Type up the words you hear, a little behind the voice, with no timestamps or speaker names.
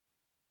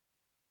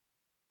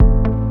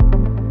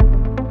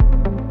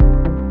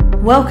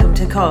Welcome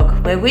to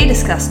COG, where we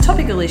discuss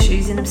topical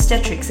issues in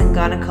obstetrics and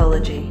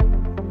gynecology.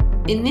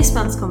 In this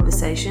month's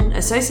conversation,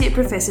 Associate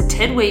Professor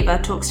Ted Weaver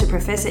talks to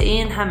Professor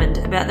Ian Hammond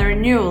about the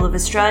renewal of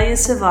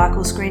Australia's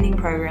cervical screening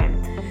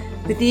program.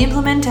 With the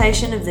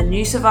implementation of the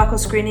new cervical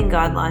screening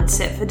guidelines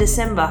set for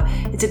December,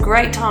 it's a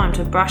great time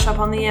to brush up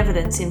on the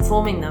evidence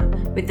informing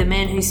them with the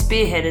man who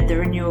spearheaded the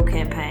renewal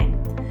campaign.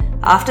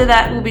 After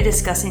that, we'll be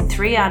discussing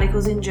 3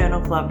 articles in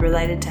Journal Club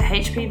related to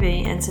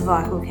HPV and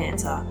cervical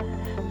cancer.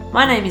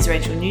 My name is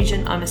Rachel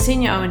Nugent. I'm a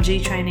senior O&G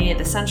trainee at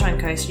the Sunshine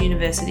Coast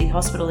University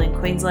Hospital in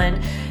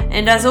Queensland,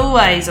 and as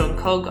always on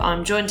COG,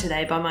 I'm joined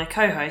today by my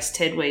co-host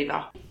Ted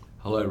Weaver.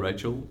 Hello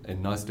Rachel,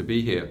 and nice to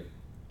be here.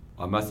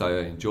 I must say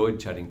I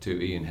enjoyed chatting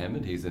to Ian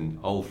Hammond. He's an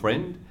old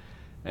friend,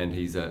 and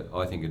he's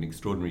I think an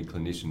extraordinary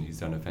clinician. He's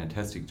done a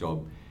fantastic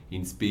job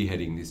in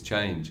spearheading this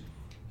change.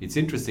 It's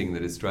interesting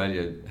that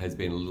Australia has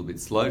been a little bit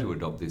slow to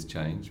adopt this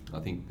change.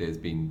 I think there's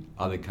been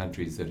other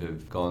countries that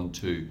have gone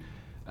to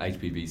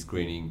HPV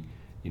screening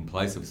in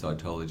place of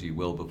cytology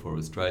well before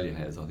Australia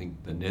has. I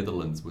think the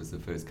Netherlands was the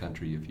first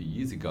country a few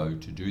years ago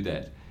to do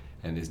that,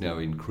 and there's now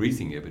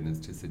increasing evidence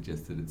to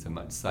suggest that it's a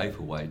much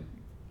safer way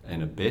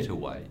and a better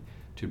way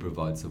to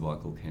provide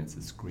cervical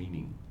cancer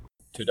screening.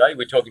 Today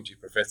we're talking to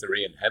Professor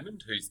Ian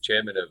Hammond, who's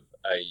chairman of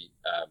a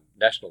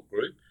national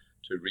group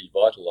to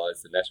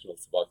revitalise the National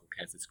Cervical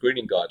Cancer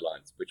Screening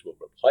Guidelines, which will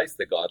replace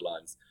the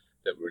guidelines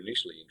that were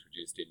initially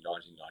introduced in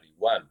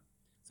 1991.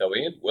 So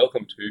Ian,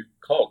 welcome to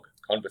COG,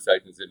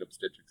 Conversations in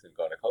Obstetrics and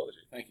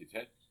Gynecology. Thank you,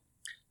 Ted.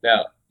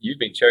 Now, you've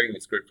been chairing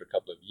this group for a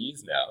couple of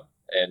years now,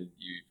 and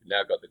you've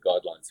now got the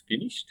guidelines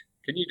finished.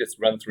 Can you just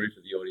run through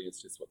for the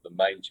audience just what the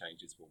main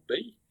changes will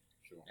be?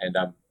 Sure. And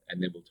then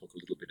we'll talk a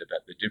little bit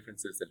about the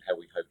differences and how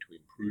we hope to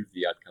improve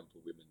the outcome for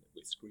women that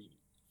we're screening.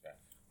 Yeah.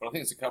 Well, I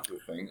think it's a couple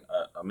of things.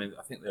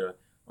 I think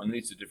one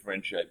needs to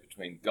differentiate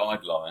between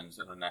guidelines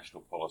and a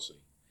national policy.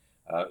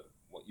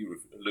 What you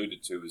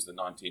alluded to is the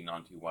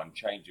 1991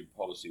 change in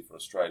policy for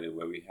Australia,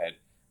 where we had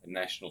a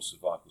national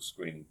cervical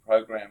screening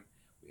program.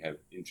 We have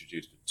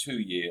introduced a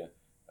 2-year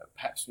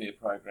pap smear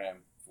program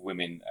for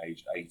women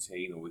aged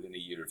 18 or within a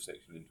year of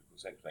sexual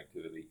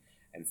activity,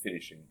 and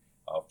finishing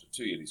after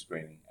 2-yearly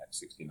screening at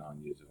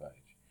 69 years of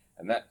age.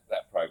 And that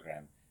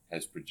program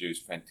has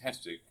produced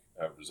fantastic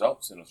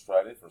results in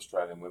Australia for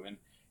Australian women,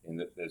 in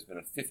that there's been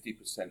a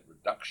 50%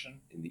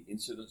 reduction in the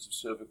incidence of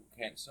cervical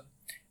cancer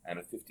and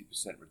a 50%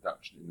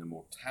 reduction in the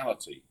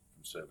mortality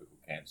from cervical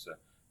cancer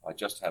by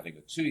just having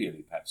a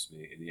 2-yearly pap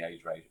smear in the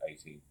age range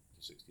 18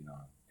 to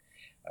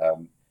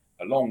 69.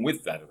 Along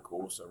with that, of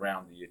course,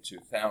 around the year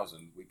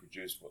 2000, we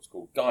produced what's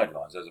called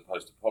guidelines as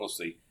opposed to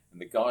policy,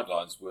 and the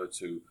guidelines were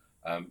to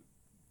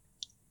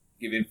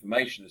give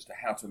information as to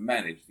how to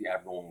manage the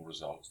abnormal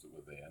results that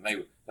were there,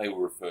 and they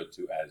were referred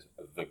to as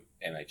the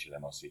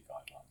NHLMRC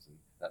guidelines, and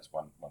that's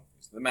one thing.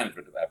 So the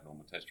management of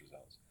abnormal test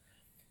results.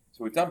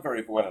 So we've done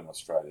very well in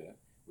Australia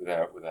with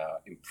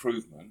our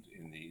improvement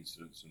in the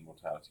incidence and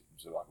mortality from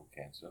cervical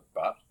cancer,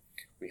 but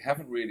we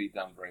haven't really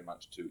done very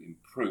much to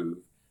improve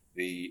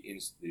the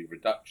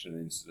reduction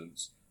in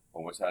incidence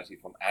or mortality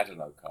from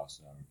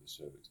adenocarcinoma of the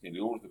cervix. Nearly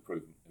all of the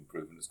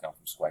improvement has come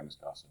from squamous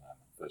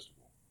carcinoma, first of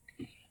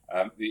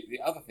all. The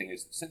other thing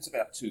is that since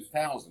about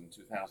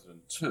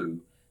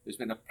 2002, there's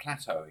been a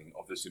plateauing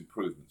of this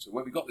improvement. So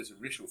when we got this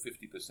initial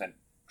 50%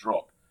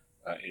 drop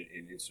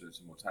in incidence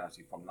and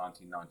mortality from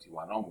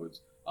 1991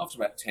 onwards, after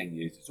about 10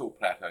 years, it's all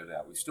plateaued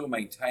out. We're still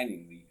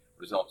maintaining the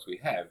results we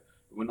have,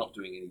 but we're not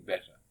doing any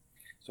better.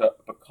 So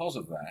because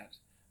of that,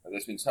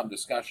 there's been some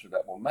discussion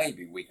about, well,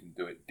 maybe we can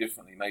do it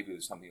differently. Maybe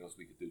there's something else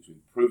we could do to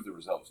improve the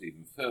results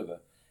even further.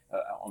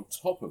 On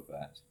top of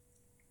that,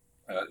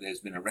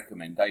 there's been a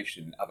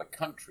recommendation in other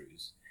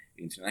countries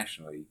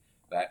internationally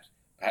that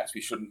perhaps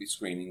we shouldn't be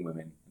screening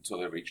women until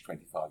they reach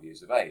 25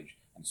 years of age.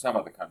 And some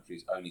other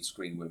countries only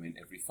screen women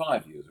every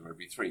 5 years or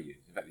every 3 years.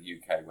 In fact, the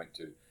UK went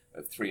to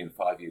 3 and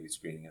 5 yearly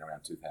screening in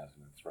around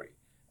 2003.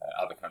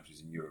 Other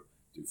countries in Europe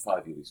do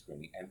 5-yearly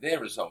screening, and their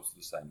results are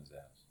the same as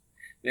ours.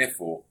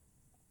 Therefore,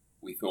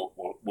 we thought,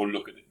 well, we'll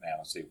look at it now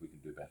and see if we can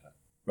do better.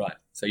 Right.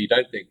 So you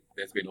don't think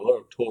there's been a lot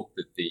of talk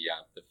that the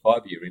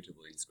 5-year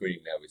interval in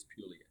screening now is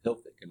purely a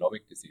health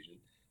economic decision,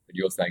 but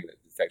you're saying that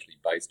it's actually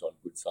based on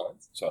good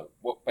science? So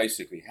what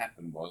basically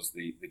happened was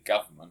the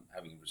government,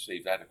 having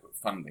received adequate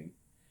funding,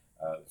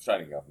 the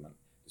Australian government,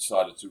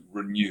 decided to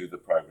renew the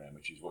program,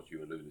 which is what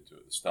you alluded to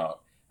at the start.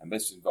 And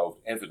this involved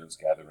evidence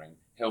gathering,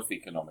 health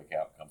economic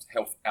outcomes,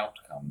 health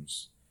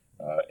outcomes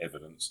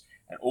evidence.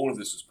 And all of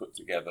this was put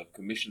together,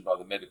 commissioned by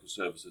the Medical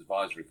Services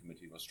Advisory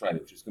Committee of Australia,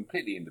 which is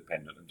completely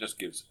independent and just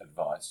gives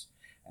advice.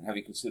 And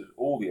having considered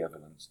all the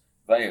evidence,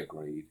 they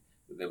agreed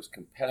that there was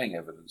compelling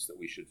evidence that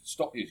we should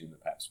stop using the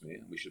pap smear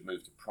and we should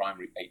move to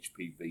primary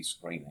HPV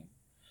screening.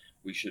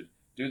 We should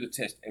do the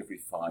test every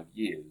 5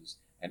 years,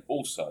 and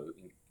also,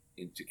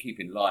 to keep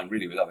in line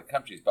really with other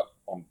countries, but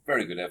on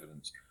very good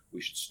evidence,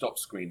 we should stop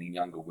screening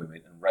younger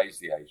women and raise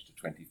the age to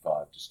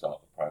 25 to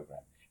start the program.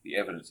 The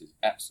evidence is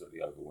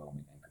absolutely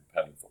overwhelming and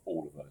compelling for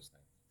all of those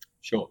things.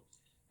 Sure.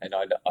 And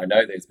I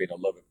know there's been a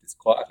lot of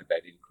disquiet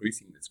about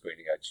increasing the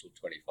screening age till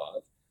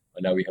 25. I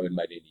know we haven't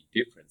made any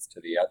difference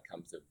to the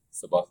outcomes of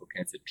cervical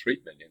cancer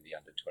treatment in the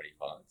under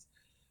 25s.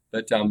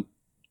 But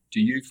do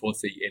you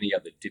foresee any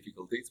other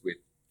difficulties with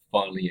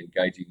finally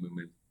engaging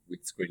women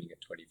with screening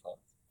at 25?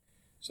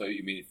 So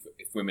you mean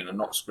if women are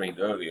not screened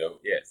earlier?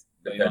 Yes,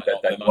 they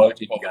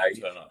won't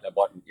engage.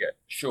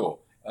 Sure.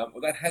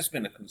 Well, that has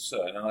been a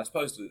concern, and I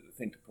suppose the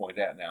thing to point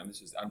out now, and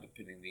this is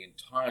underpinning the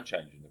entire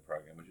change in the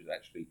program, which is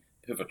actually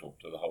pivotal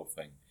to the whole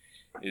thing,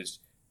 is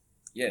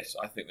yes,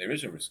 I think there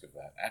is a risk of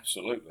that,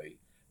 absolutely,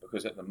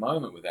 because at the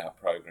moment with our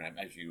program,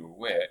 as you're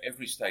aware,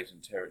 every state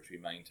and territory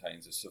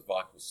maintains a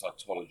cervical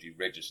cytology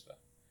register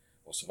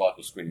or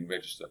cervical screening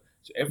register.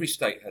 So every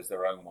state has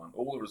their own one.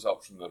 All the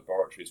results from the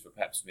laboratories for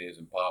pap smears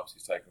and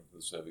biopsies taken from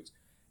the cervix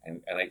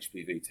and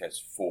HPV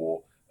tests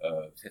for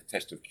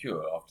test of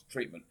cure after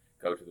treatment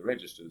go to the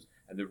registers,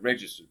 and the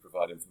registers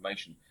provide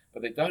information.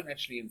 But they don't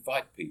actually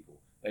invite people.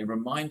 They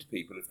remind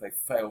people if they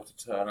fail to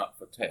turn up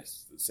for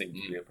tests that seem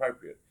to be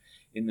appropriate.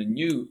 In the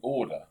new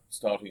order,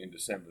 starting in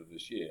December of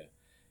this year,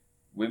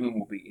 women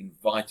will be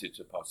invited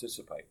to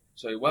participate.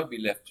 So it won't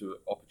be left to an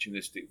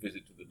opportunistic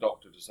visit to the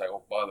doctor to say,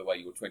 oh, by the way,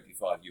 you're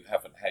 25, you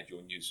haven't had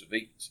your new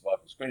cervical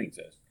screening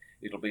test.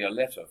 It'll be a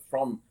letter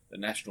from the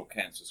National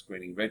Cancer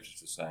Screening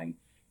Register saying,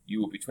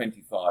 you will be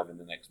 25 in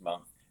the next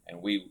month,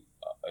 and we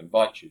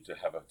invite you to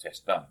have a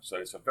test done. So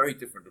it's a very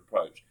different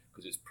approach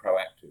because it's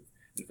proactive.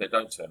 And if they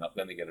don't turn up,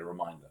 then they get a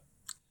reminder.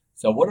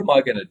 So what am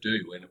I going to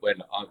do when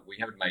we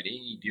haven't made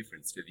any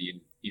difference to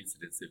the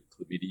incidence of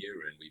chlamydia,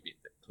 and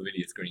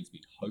chlamydia screening's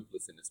been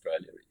hopeless in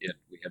Australia, yet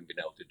we haven't been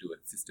able to do it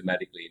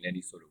systematically in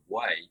any sort of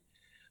way?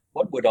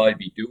 What would I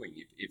be doing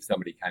if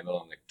somebody came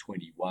along at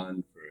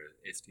 21 for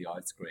an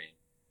STI screen?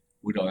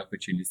 Would I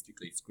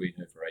opportunistically screen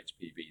her for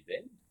HPV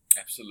then?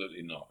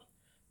 Absolutely not.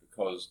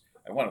 Because,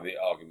 and one of the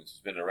arguments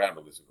has been around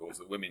all this, of course,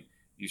 that women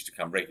used to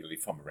come regularly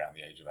from around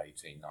the age of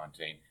 18,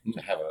 19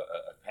 to have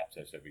a pap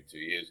test every 2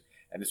 years.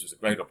 And this was a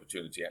great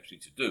opportunity actually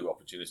to do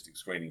opportunistic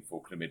screening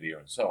for chlamydia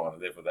and so on,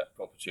 and therefore that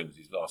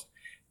opportunity is lost.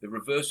 The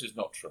reverse is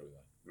not true,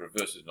 though. The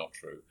reverse is not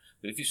true.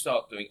 That if you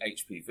start doing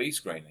HPV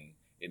screening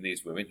in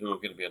these women, who are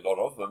going to be a lot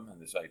of them in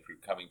this age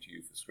group coming to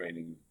you for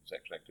screening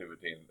sexual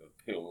activity and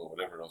a pill or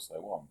whatever else they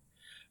want,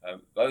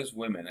 those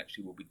women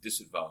actually will be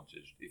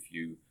disadvantaged if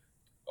you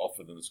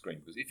offer them the screen.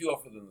 Because if you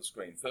offer them the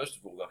screen, first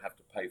of all, they'll have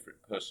to pay for it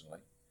personally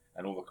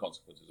and all the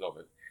consequences of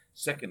it.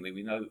 Secondly,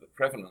 we know that the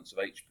prevalence of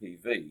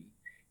HPV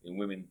in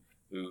women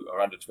who are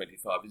under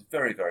 25 is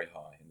very, very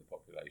high in the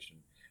population,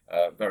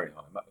 very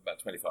high,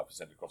 about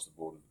 25% across the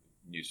board of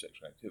new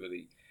sexual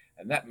activity.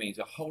 And that means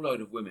a whole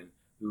load of women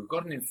who have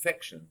got an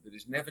infection that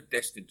is never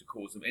destined to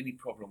cause them any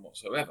problem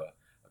whatsoever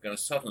are going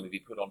to suddenly be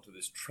put onto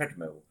this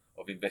treadmill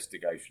of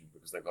investigation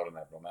because they've got an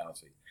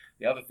abnormality.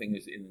 The other thing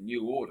is, in the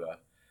new order,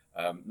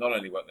 not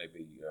only won't they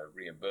be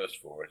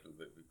reimbursed for it,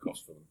 it'll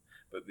cost for them,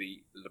 but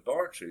the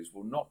laboratories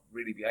will not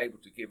really be able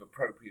to give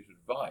appropriate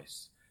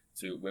advice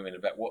to women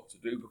about what to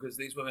do because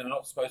these women are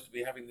not supposed to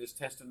be having this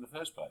test in the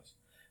first place.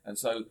 And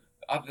so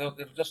it'll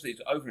just lead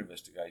to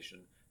over-investigation,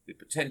 the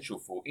potential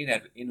for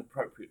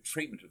inappropriate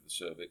treatment of the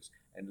cervix,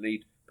 and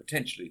lead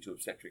potentially to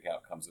obstetric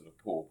outcomes that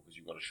are poor because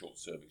you've got a short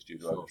cervix due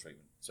to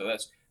over-treatment. So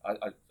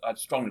I'd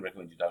strongly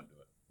recommend you don't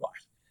do it. Right.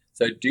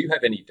 So do you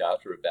have any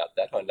data about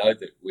that? I know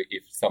that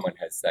if someone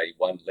has, say,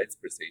 one LETS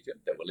procedure,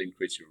 that will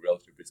increase your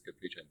relative risk of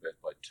preterm birth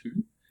by 2.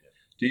 Yeah.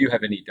 Do you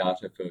have any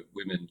data for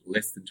women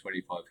less than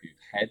 25 who've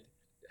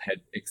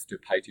had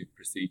extirpative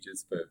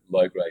procedures for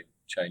low-grade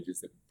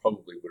changes that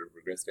probably would have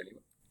regressed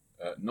anyway?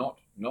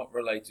 Not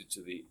related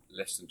to the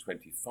less than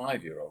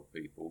 25-year-old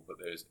people, but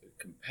there's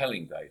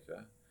compelling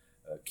data.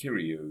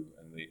 Kiriou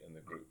and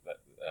the group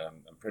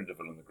and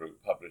Prindiville and the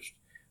group published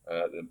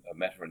a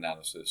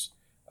meta-analysis.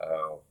 I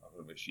don't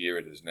know which year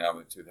it is now,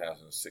 in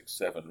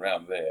 2006-07,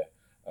 around there,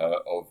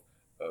 of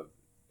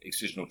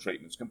excisional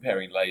treatments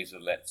comparing laser,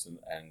 LETS,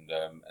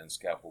 and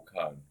scalpel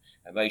cone,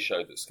 and they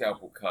showed that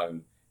scalpel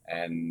cone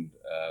and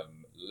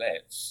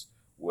LETS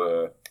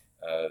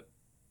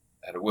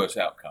had a worse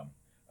outcome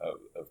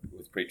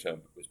with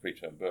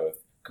preterm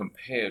birth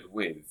compared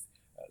with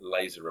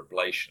laser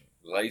ablation.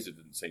 Laser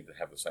didn't seem to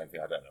have the same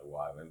thing. I don't know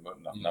why. I mean, not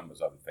enough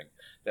numbers, I would think.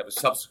 That was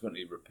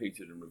subsequently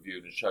repeated and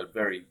reviewed and showed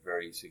very,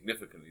 very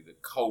significantly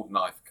that cold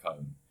knife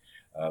cone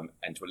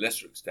and to a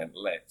lesser extent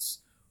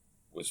LETS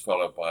was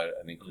followed by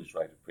an increased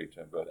rate of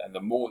preterm birth. And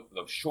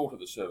the shorter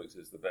the cervix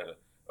is, the better,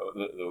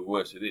 the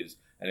worse it is.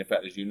 And in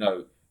fact, as you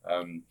know,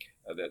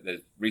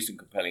 there's recent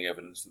compelling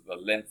evidence that the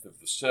length of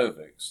the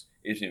cervix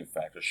is, in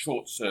fact, a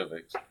short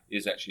cervix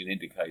is actually an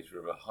indicator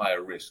of a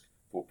higher risk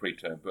for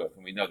preterm birth.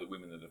 And we know that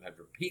women that have had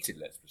repeated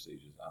LETS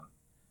procedures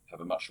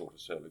have a much shorter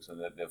cervix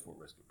and therefore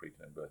risk of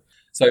preterm birth.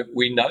 So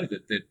we know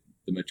that the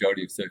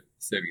majority of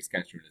cervix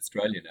cancer in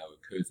Australia now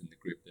occurs in the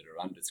group that are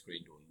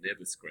under-screened or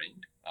never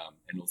screened,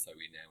 and also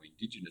in our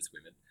Indigenous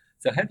women.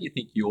 So how do you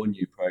think your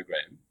new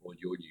program or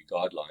your new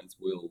guidelines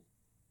will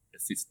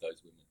assist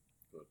those women?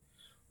 Good.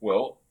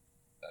 Well,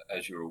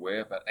 as you're aware,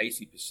 about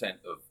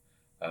 80% of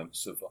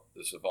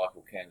the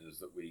cervical cancers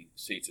that we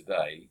see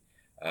today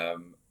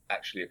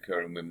actually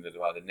occur in women that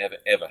have either never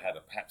ever had a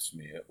pap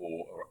smear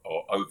or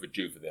are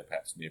overdue for their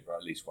pap smear by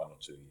at least 1 or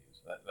 2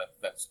 years.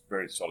 That's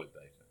very solid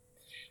data.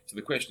 So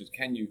the question is,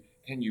 can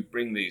you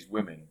bring these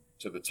women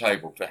to the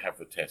table to have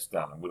the test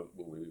done, and will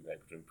we be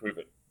able to improve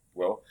it?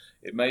 Well,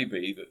 it may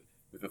be that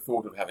with the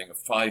thought of having a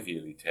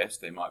 5-yearly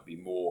test, they might be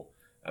more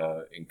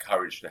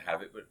encouraged to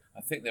have it, but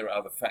I think there are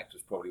other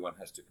factors probably one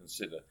has to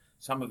consider.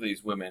 Some of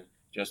these women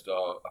just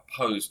are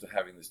opposed to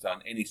having this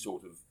done, any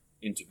sort of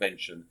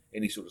intervention,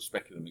 any sort of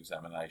speculum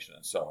examination,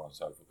 and so on and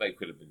so forth. They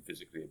could have been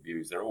physically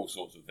abused. There are all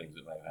sorts of things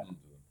that may have happened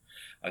to them.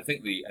 I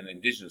think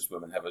Indigenous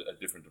women have a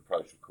different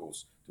approach, of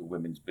course, to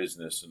women's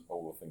business and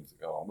all the things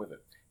that go on with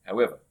it.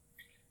 However,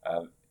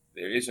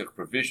 there is a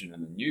provision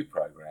in the new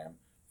program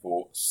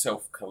for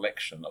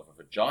self-collection of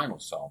a vaginal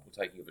sample,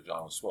 taking a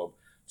vaginal swab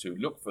to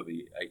look for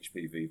the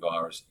HPV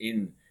virus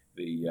in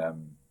the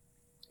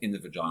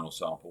vaginal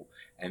sample,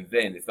 and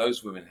then if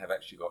those women have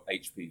actually got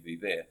HPV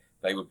there,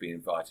 they would be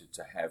invited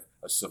to have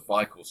a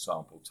cervical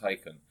sample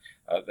taken.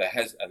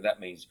 And that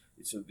means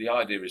the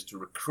idea is to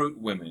recruit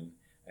women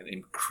and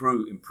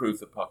improve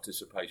the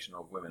participation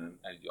of women.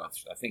 And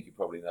I think you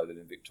probably know that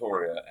in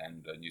Victoria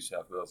and New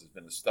South Wales there's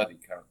been a study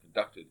currently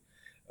conducted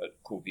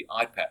called the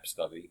IPAP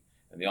study,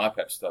 and the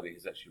IPAP study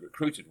has actually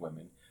recruited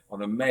women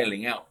on a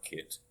mailing out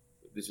kit.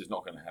 This is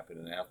not going to happen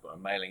in the house, but a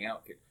mailing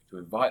out kit to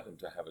invite them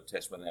to have a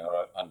test when they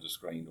are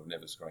underscreened or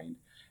never screened.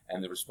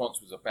 And the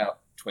response was about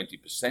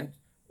 20%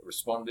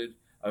 responded,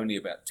 only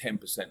about 10%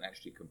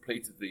 actually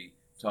completed the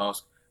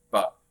task.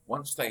 But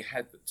once they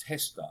had the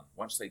test done,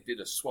 once they did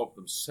a swab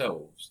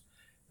themselves,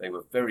 they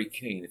were very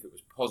keen, if it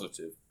was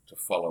positive, to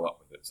follow up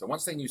with it. So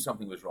once they knew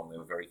something was wrong, they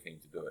were very keen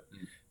to do it.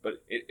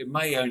 But it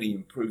may only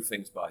improve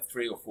things by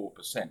 3 or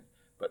 4%,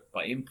 but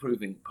by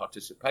improving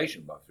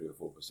participation by 3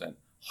 or 4%,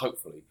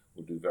 hopefully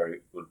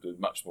will do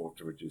much more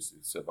to reduce the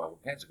cervical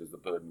cancer, because the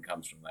burden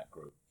comes from that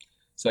group.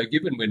 So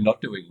given we're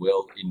not doing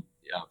well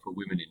for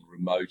women in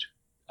remote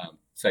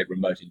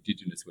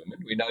Indigenous women,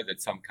 we know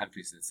that some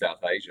countries in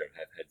South Asia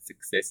have had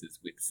successes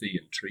with see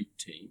and treat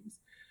teams.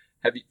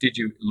 Did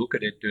you look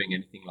at it doing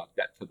anything like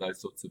that for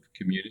those sorts of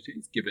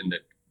communities, given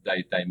that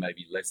they may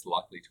be less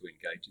likely to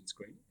engage in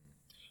screening?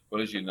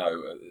 Well, as you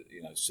know,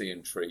 see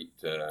and treat,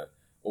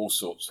 all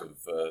sorts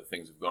of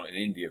things have gone in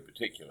India,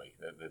 particularly.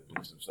 There have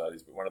been some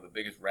studies, but one of the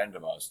biggest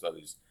randomised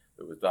studies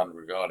that was done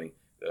regarding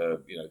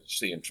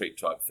see and treat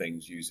type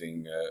things,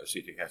 using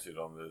acetic acid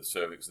on the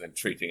cervix, and then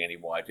treating any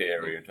white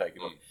area and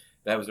taking it.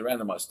 There was a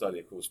randomised study,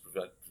 of course,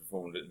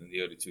 performed in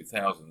the early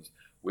 2000s,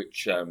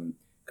 which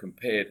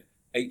compared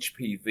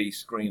HPV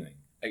screening,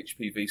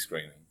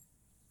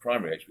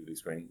 primary HPV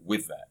screening,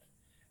 with that.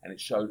 And it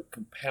showed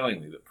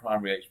compellingly that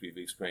primary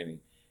HPV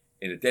screening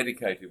in a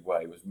dedicated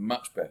way was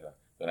much better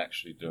than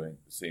actually doing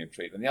the see and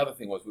treat. And the other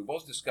thing was, it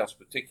was discussed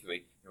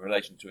particularly in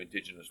relation to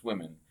Indigenous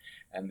women.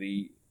 And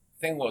the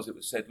thing was, it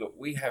was said, look,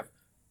 we have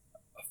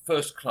a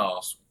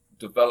first-class,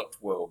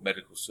 developed world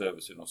medical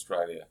service in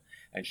Australia,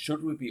 and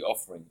should we be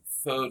offering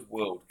third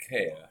world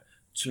care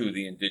to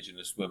the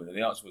Indigenous women? And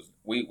the answer was,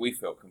 we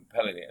felt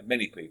compellingly, and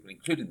many people,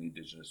 including the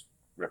Indigenous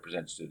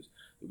representatives,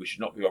 that we should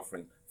not be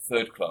offering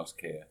third-class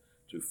care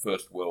to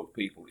first world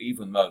people,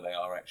 even though they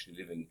are actually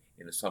living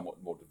in a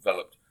somewhat more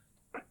developed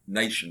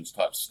nations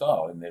type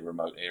style in their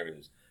remote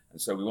areas. And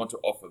so we want to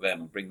offer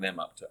them and bring them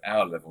up to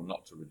our level,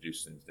 not to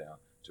reduce things down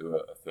to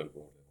a third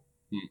world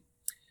level.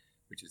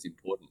 Which is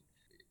important.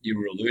 You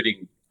were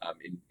alluding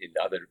in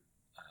other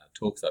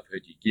talks I've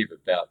heard you give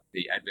about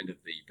the advent of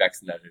the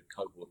vaccinated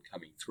cohort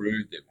coming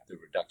through, the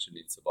reduction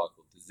in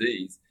cervical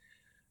disease,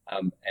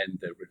 and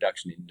the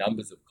reduction in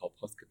numbers of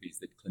colposcopies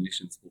that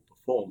clinicians will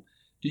perform.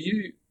 Do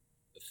you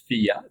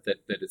fear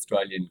that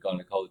Australian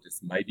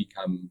gynecologists may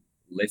become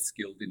less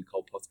skilled in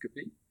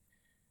colposcopy?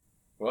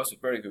 Well, that's a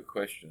very good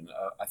question.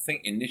 I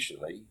think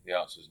initially the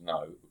answer is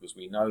no, because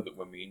we know that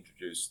when we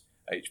introduce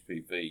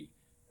HPV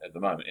at the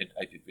moment, in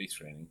HPV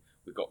screening,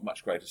 we've got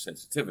much greater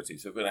sensitivity.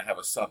 So we're going to have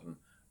a sudden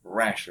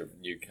rash of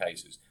new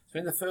cases. So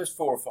in the first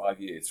 4 or 5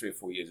 years, 3 or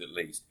 4 years at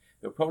least,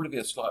 there'll probably be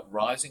a slight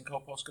rise in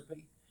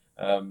colposcopy,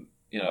 probably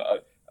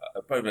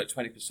about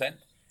 20%,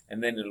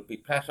 and then it'll be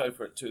plateaued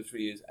for 2 or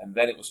 3 years, and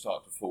then it will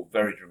start to fall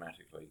very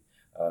dramatically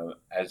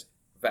as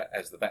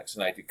the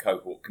vaccinated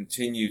cohort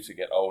continue to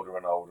get older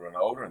and older and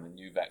older, and the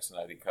new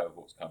vaccinated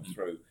cohorts come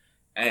through.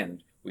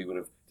 And we would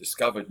have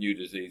discovered new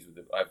disease with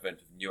the advent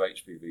of new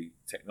HPV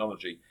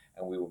technology,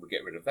 and we will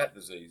get rid of that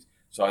disease.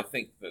 So I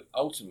think that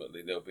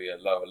ultimately there'll be a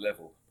lower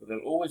level, but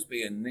there'll always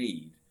be a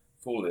need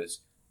for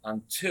this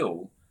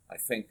until, I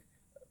think,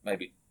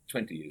 maybe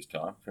 20 years'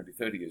 time, 20,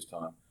 30 years'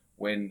 time,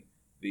 when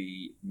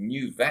the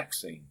new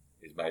vaccine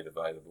is made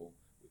available.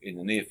 In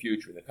the near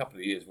future, in a couple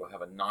of years, we'll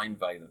have a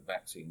 9-valent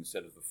vaccine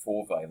instead of the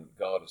 4-valent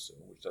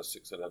Gardasil, which does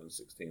 6, 11,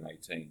 16,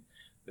 18.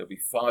 There'll be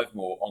 5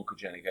 more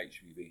oncogenic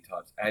HPV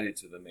types added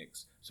to the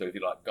mix. So if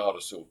you like,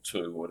 Gardasil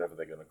 2, or whatever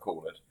they're going to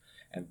call it.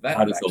 And that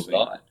Gardasil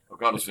 9. Or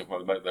Gardasil,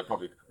 well, they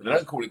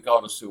don't call it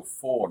Gardasil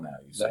 4 now,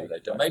 you see. No, they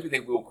don't. Maybe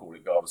they will call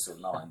it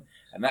Gardasil 9.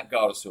 And that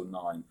Gardasil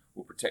 9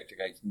 will protect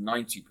against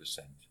 90%,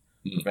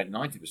 prevent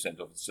 90%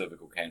 of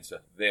cervical cancer.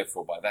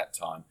 Therefore, by that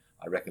time,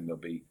 I reckon there'll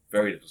be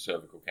very little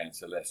cervical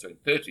cancer left. So in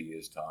 30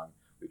 years' time,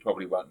 we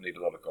probably won't need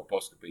a lot of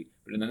colposcopy.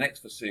 But in the next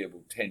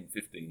foreseeable 10,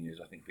 15 years,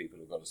 I think people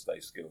have got to stay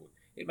skilled.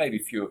 It may be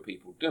fewer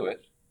people do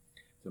it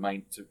to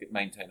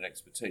maintain their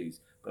expertise,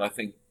 but I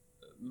think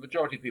the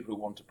majority of people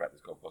who want to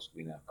practice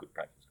colposcopy now could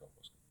practice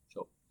colposcopy.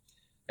 Sure.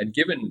 And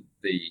given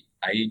the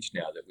age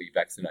now that we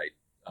vaccinate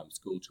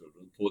school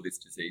children for this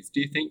disease,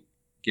 do you think,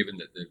 given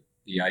that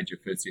the age of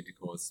first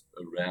intercourse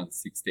around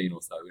 16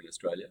 or so in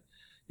Australia,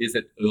 is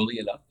it early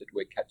enough that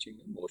we're catching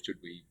them, or should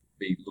we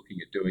be looking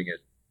at doing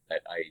it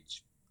at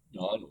age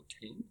 9 or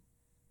 10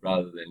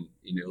 rather than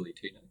in early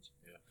teenage?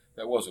 Yeah,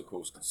 that was, of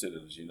course,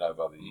 considered, as you know,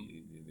 by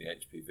the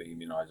HPV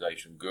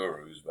immunisation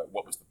gurus, about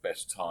what was the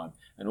best time,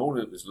 and all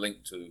of it was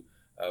linked to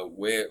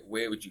where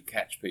would you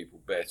catch people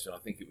best, and I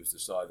think it was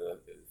decided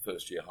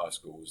first year high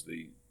school was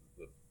the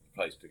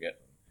place to get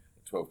them,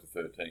 12 to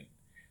 13.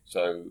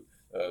 So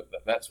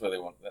that's where they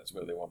want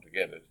to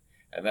get it,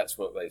 and that's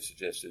what they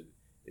suggested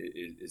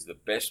is the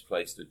best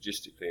place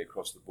logistically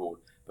across the board,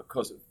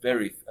 because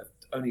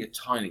only a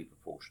tiny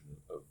proportion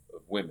of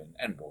women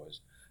and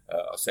boys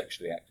are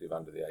sexually active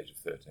under the age of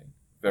 13.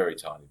 Very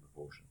tiny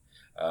proportion.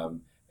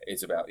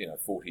 It's about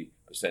 40%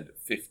 at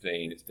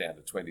 15. It's down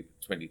to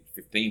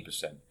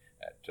 15%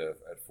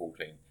 at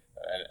 14,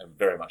 and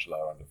very much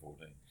lower under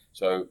 14.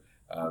 So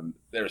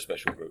they're a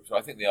special group. So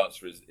I think the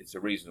answer is it's a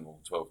reasonable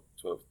 12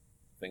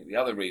 thing. The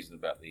other reason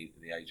about the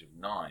age of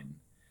 9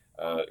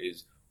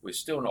 is we're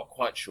still not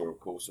quite sure, of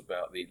course,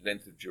 about the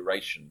length of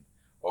duration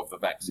of the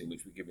vaccine,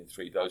 which we give in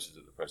 3 doses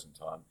at the present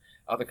time.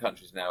 Other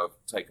countries now have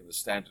taken the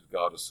standard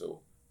Gardasil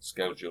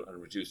schedule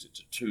and reduced it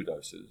to 2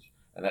 doses,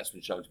 and that's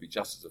been shown to be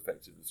just as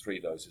effective as 3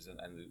 doses, and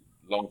the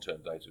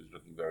long-term data is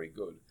looking very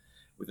good.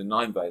 With the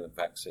 9-valent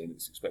vaccine,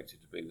 it's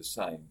expected to be the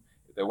same.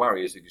 The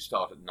worry is if you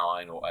start at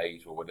 9 or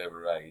 8 or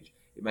whatever age,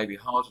 it may be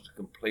harder to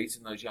complete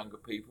in those younger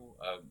people,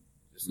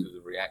 just through the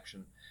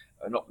reaction.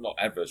 Not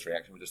adverse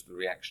reaction, but just the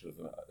reaction of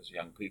them as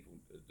young people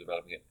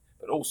developing it.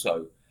 But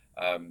also,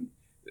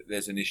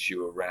 there's an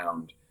issue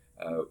around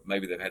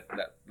maybe they've had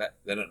that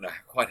they don't know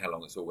quite how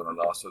long it's all going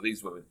to last. So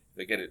these women,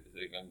 the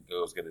young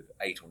girls get it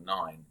at 8 or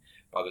 9.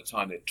 By the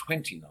time they're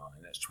 29,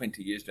 that's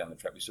 20 years down the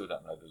track. We still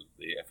don't know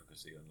the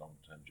efficacy and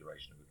long-term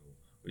duration of it all.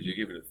 But if you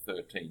give it at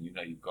 13, you're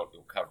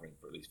covering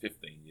for at least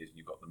 15 years, and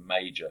you've got the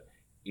major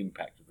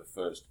impact of the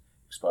first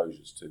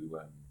exposures to the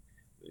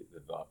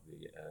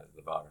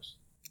virus.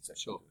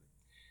 Sure.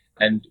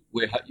 And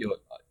you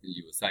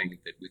were saying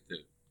that with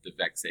the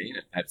vaccine,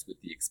 and perhaps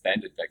with the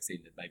expanded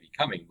vaccine that may be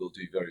coming, will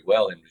do very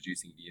well in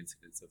reducing the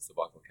incidence of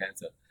cervical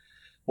cancer.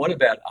 What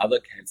about other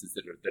cancers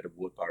that are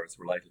wart virus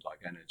related, like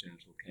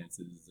anogenital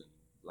cancers and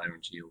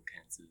laryngeal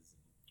cancers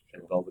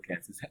and vulvar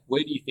cancers?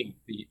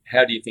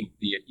 How do you think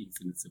the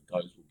incidence of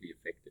those will be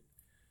affected?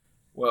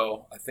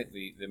 Well, I think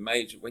the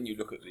major, when you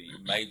look at the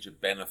major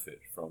benefit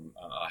from,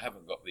 I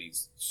haven't got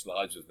these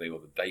slides with me or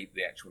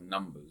the actual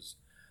numbers,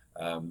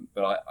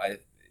 but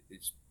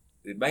it's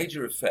the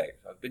major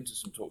effect. I've been to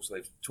some talks.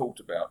 They've talked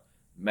about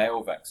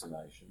male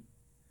vaccination,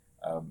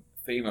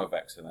 female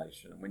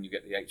vaccination, and when you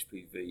get the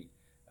HPV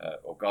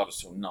or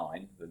Gardasil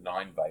 9, the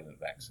 9-valent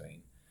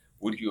vaccine,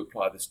 would you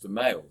apply this to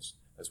males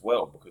as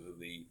well because of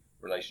the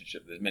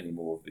relationship? There's many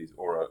more of these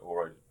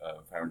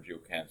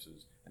oropharyngeal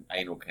cancers and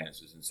anal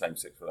cancers and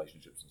same-sex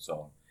relationships and so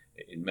on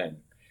in men.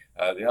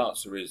 The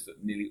answer is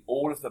that nearly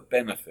all of the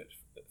benefit,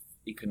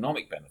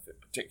 economic benefit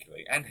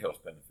particularly, and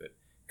health benefit,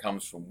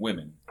 comes from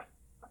women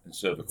and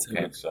cervical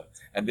cancer.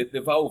 And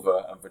the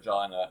vulva and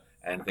vagina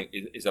and thing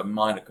is a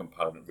minor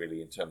component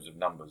really in terms of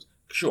numbers.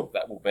 Sure,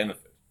 that will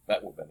benefit.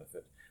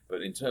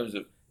 But in terms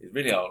of,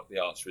 the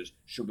answer is,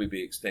 should we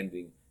be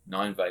extending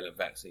 9-valent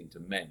vaccine to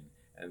men?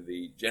 And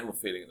the general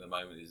feeling at the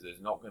moment is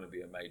there's not going to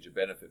be a major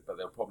benefit, but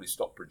they'll probably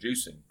stop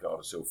producing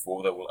Gardasil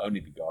 4. There will only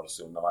be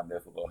Gardasil 9,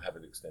 therefore they'll have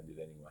it extended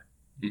anyway.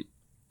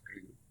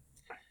 Very good.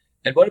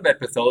 And what about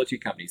pathology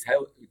companies?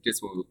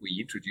 Just when we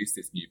introduced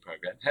this new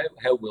program,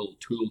 how well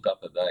tooled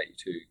up are they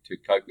to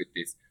cope with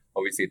this?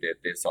 Obviously,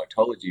 their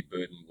cytology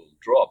burden will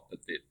drop,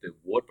 but the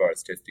wart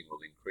virus testing will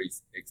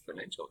increase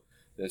exponentially.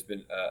 There's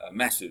been a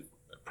massive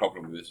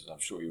problem with this, as I'm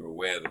sure you're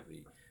aware, that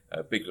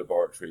the big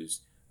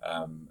laboratories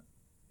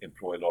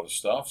employ a lot of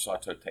staff,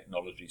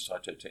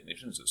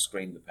 cytotechnicians that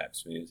screen the pap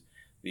smears.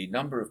 The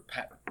number of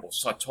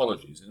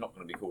cytologies is not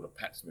going to be called a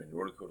pap smear, they're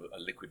already called a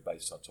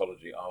liquid-based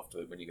cytology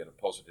when you get a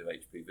positive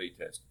HPV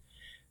test.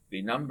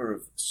 The number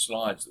of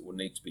slides that will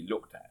need to be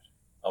looked at,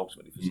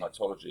 ultimately for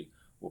cytology,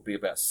 will be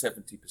about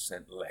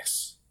 70%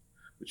 less,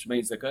 which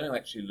means they're going to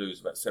actually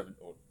lose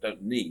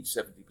don't need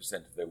 70%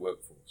 of their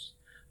workforce.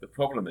 The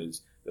problem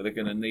is that they're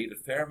going to need a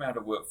fair amount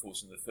of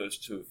workforce in the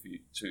first 2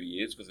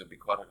 years, because there'll be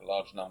quite a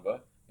large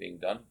number being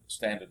done,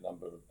 standard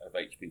number of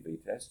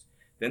HPV tests.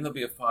 Then there'll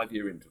be a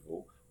 5-year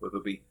interval where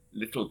there'll be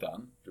little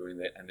done during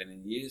that, and then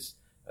in years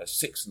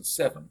 6 and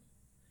 7,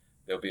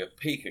 there'll be a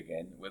peak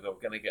again where they're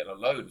going to get a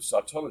load of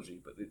cytology,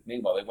 but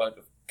meanwhile they won't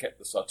have kept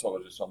the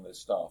cytologists on their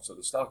staff. So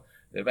the staff,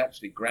 they're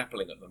actually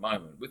grappling at the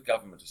moment with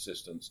government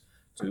assistance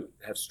to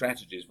have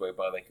strategies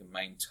whereby they can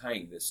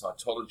maintain their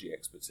cytology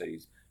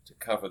expertise to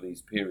cover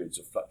these periods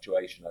of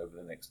fluctuation over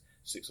the next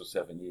 6 or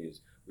 7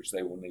 years, which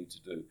they will need to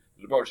do.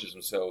 The laboratories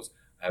themselves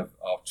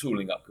are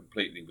tooling up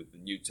completely with the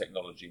new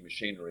technology,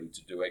 machinery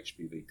to do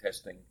HPV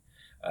testing,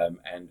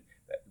 and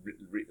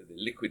the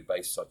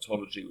liquid-based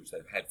cytology, which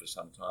they've had for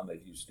some time.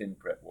 They've used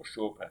ThinPrep or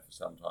SurePrep for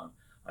some time.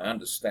 I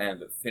understand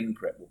that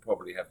ThinPrep will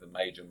probably have the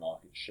major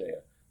market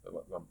share, the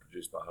one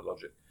produced by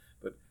Hologic,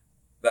 but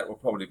that will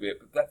probably be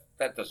it. But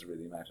that doesn't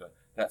really matter.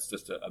 That's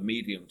just a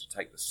medium to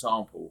take the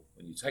sample,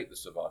 when you take the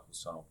cervical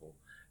sample,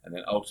 and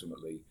then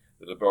ultimately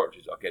the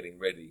laboratories are getting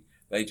ready.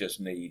 They just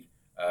need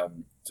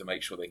to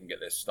make sure they can get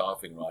their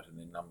staffing right and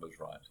their numbers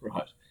right.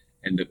 Right.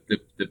 And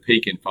the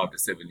peak in 5 to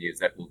 7 years,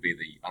 that will be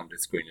the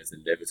under-screeners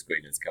and never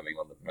screeners coming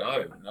on the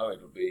program. No,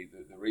 it'll be,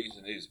 the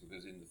reason is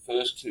because in the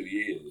first 2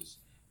 years,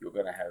 you're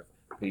going to have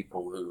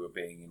people who are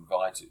being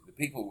invited. The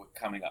people who are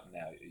coming up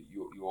now,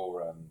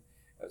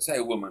 say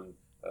a woman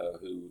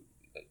who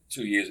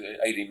 2 years,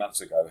 18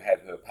 months ago had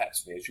her pap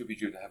smear, she'll be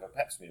due to have her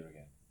pap smear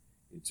again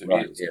in 2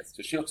 years. Yes.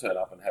 So she'll turn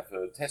up and have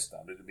her test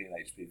done. It'll be an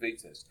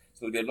HPV test.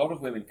 So there'll be a lot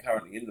of women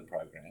currently in the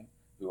program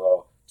who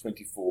are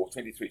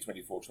 23,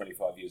 24,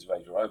 25 years of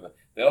age or over.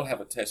 They'll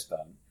have a test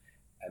done,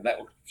 and that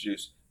will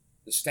produce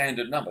the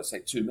standard number, say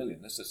 2 million.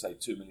 Let's just say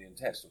 2 million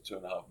tests or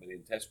 2.5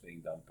 million tests being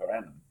done per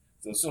annum.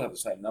 So they'll still have the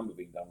same number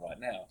being done right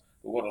now.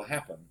 But what will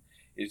happen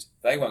is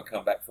they won't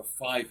come back for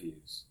 5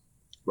 years.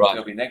 Right.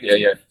 They'll be negative.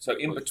 Yeah. So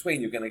in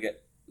between, you're going to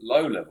get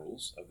low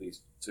levels of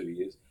these 2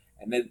 years,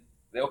 and then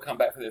they'll come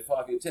back for their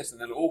 5-year test,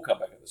 and they'll all come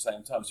back at the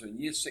same time. So in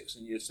year 6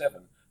 and year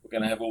 7, we're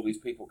going to have all these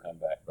people come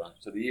back. Right.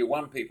 So the year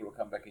 1 people will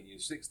come back in year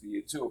 6, the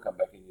year 2 will come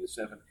back in year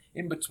 7.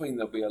 In between,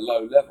 there'll be a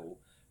low level,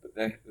 but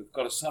they've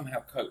got to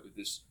somehow cope with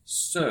this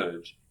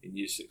surge in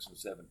year 6 and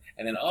 7.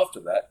 And then after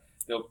that,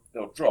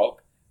 they'll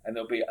drop, and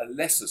there'll be a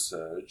lesser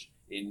surge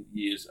in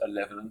years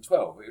 11 and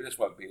 12. It just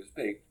won't be as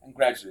big, and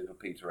gradually it'll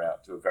peter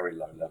out to a very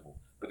low level.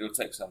 But it'll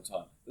take some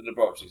time. The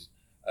laboratories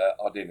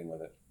are dealing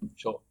with it.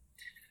 Sure.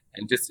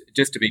 And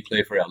just to be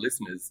clear for our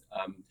listeners,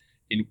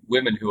 in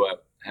women who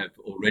have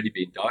already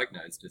been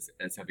diagnosed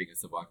as having a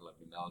cervical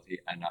abnormality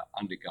and are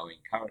undergoing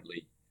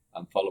currently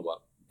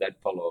follow-up,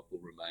 that follow-up will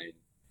remain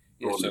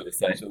broadly the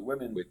same. So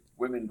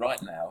women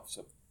right now,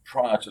 so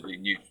prior to the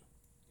new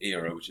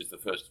era, which is the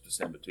 1st of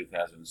December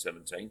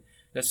 2017,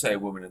 let's say a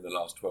woman in the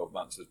last 12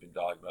 months has been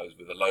diagnosed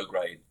with a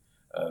low-grade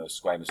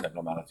squamous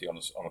abnormality on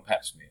a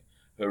pap smear.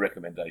 Her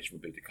recommendation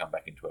would be to come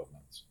back in 12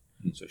 months.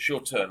 So she'll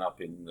turn up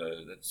in,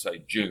 let's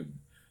say, June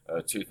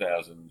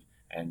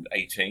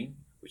 2018,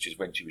 which is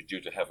when she was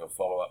due to have her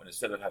follow-up. And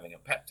instead of having a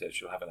pap test,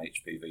 she'll have an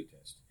HPV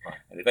test. Right.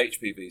 And if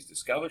HPV is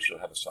discovered, she'll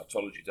have a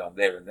cytology done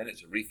there, and then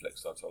it's a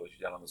reflex cytology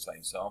done on the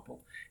same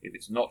sample. If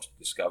it's not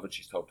discovered,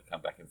 she's told to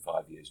come back in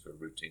 5 years for a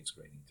routine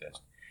screening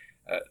test.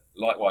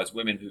 Likewise,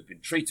 women who've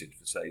been treated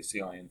for, say,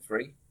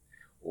 CIN3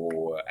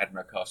 or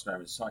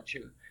adenocarcinoma in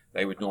situ,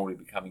 they would normally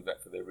be coming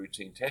back for their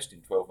routine test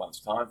in 12 months'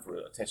 time for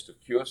a test of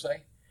cure,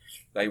 say.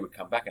 They would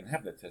come back and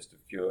have their test of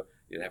cure.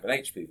 They'll have an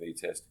HPV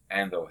test,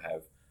 and they'll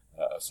have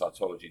a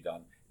cytology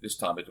done. This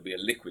time it'll be a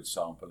liquid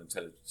sample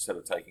instead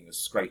of taking a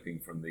scraping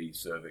from the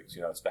cervix,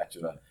 a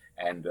spatula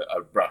and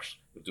a brush.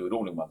 We'll do it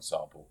all in one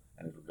sample,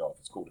 and it'll go off.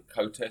 It's called a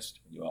co-test,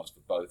 and you ask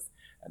for both,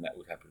 and that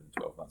would happen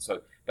in 12 months.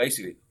 So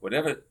basically,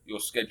 whatever your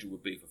schedule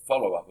would be for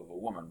follow-up of a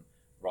woman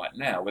right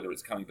now, whether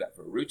it's coming back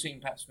for a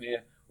routine pap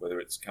smear, whether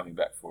it's coming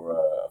back for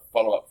a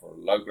follow-up for a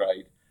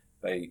low-grade,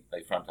 they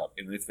front up.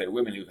 And if they're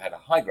women who've had a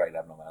high-grade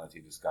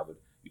abnormality discovered,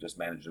 you just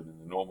manage them in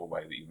the normal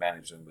way that you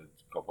manage them with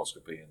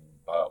colposcopy and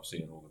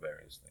biopsy and all the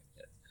various things.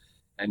 Yes.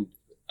 And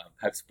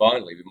perhaps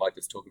finally, we might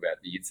just talk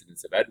about the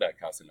incidence of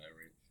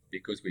adenocarcinoma,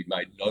 because we've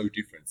made no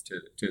difference to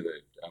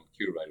the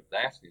cure rate of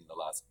that in the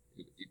last,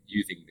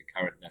 using the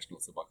current National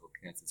Cervical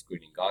Cancer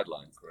Screening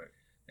Guidelines. Correct.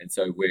 And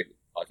so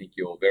I think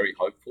you're very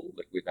hopeful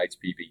that with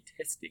HPV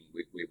testing,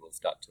 we will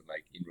start to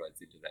make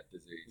inroads into that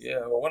disease.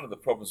 Yeah, well, one of the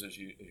problems, as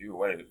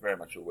you're very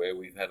much aware,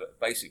 we've had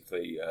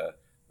basically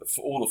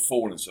all the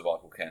fall in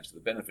cervical cancer. The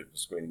benefit from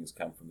screening has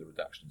come from the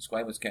reduction in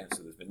squamous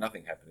cancer. There's been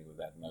nothing happening with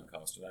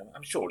adenocarcinoma.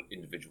 I'm sure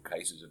individual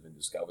cases have been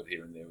discovered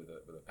here and there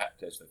with a pap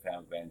test. They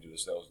found glandular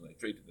cells and they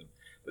treated them.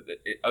 But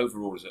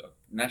overall, as a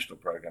national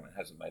program, it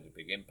hasn't made a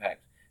big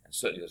impact, and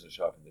certainly doesn't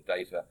show up in the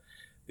data.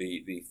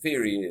 The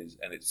theory is,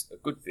 and it's a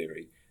good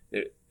theory,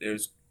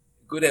 there's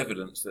good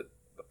evidence that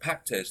the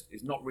pap test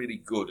is not really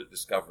good at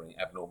discovering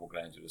abnormal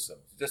glandular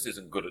cells. It just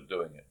isn't good at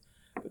doing it.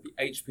 But the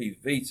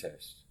HPV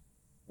test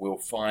will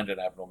find an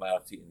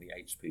abnormality in the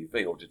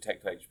HPV or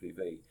detect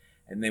HPV.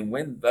 And then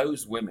when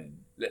those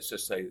women, let's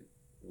just say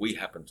we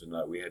happen to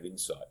know, we have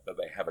insight that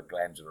they have a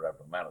glandular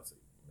abnormality.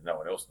 No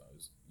one else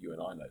knows. You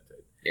and I know,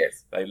 Ted.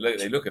 Yes. They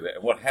look at it,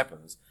 and what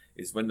happens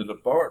is when the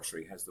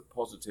laboratory has the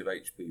positive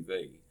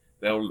HPV,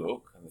 they'll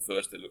look, and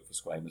first they look for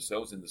squamous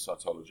cells in the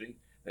cytology.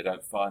 They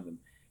don't find them.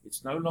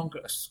 It's no longer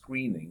a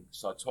screening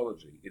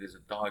cytology. It is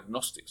a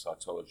diagnostic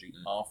cytology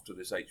after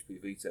this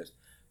HPV test.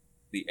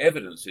 The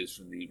evidence is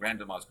from the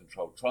randomized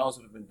controlled trials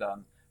that have been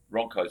done.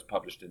 Ronco's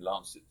published in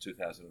Lancet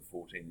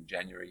 2014 in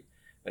January.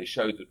 they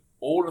showed that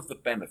all of the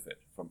benefit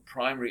from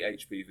primary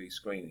HPV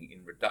screening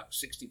in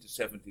 60 to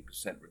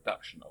 70%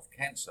 reduction of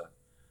cancer,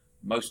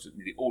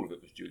 nearly all of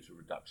it was due to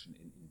reduction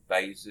in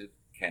invasive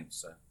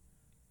cancer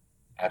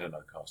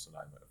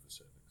adenocarcinoma of the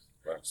cervix.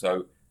 Right.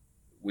 So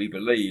we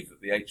believe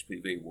that the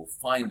HPV will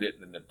find it,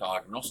 and the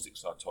diagnostic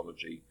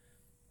cytology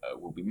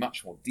will be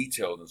much more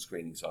detailed than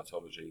screening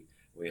cytology.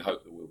 We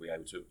hope that we'll be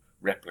able to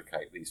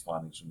replicate these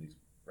findings from these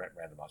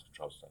randomized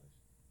control studies.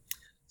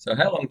 So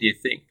how long do you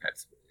think,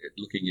 perhaps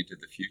looking into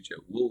the future,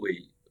 will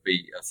we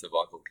be a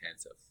cervical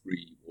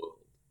cancer-free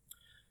world?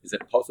 Is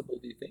it possible,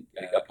 do you think,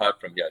 apart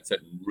from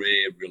certain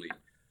rare, really...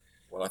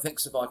 Well, I think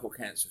cervical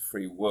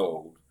cancer-free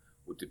world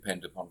would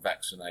depend upon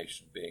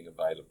vaccination being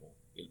available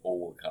in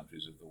all the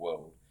countries of the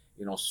world.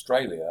 In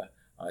Australia,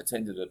 I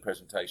attended a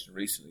presentation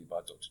recently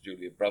by Dr.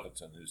 Julia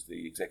Brotherton, who's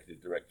the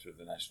Executive Director of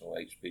the National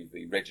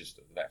HPV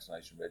Register, the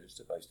Vaccination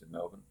Register based in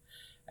Melbourne,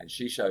 and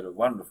she showed a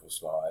wonderful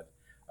slide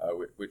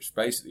which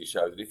basically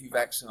showed that if you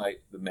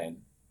vaccinate the men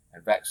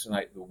and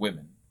vaccinate the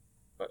women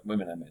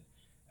and men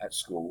at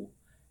school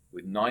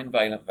with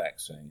 9-valent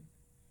vaccine,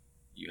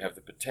 you have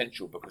the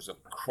potential, because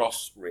of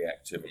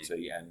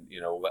cross-reactivity and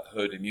all that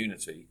herd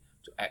immunity,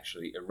 to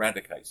actually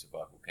eradicate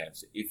cervical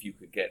cancer if you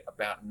could get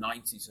about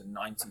 90 to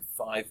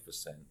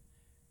 95%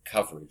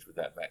 coverage with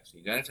that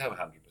vaccine. You don't have to have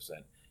 100%.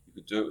 You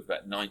could do it with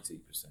about 90%, 90 to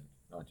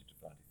 95.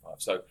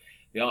 So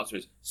the answer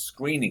is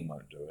screening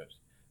won't do it,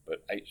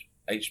 but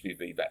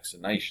HPV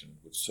vaccination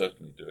would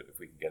certainly do it if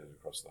we can get it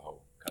across the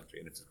whole country.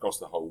 And if it's across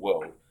the whole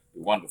world, it'd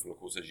be wonderful. Of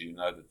course, as you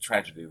know, the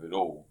tragedy of it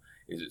all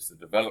is it's the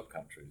developed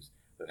countries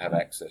that have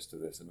access to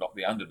this and not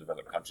the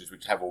underdeveloped countries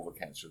which have all the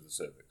cancer of the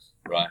cervix.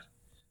 Right.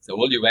 So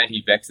all you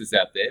anti-vaxxers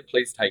out there,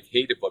 please take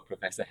heed of what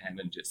Professor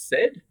Hammond just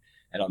said.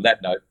 And on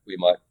that note, we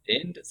might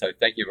end. So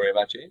thank you very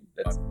much, Ian.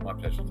 That's my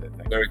pleasure, Ted.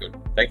 Thank you. Very good.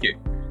 Thank you.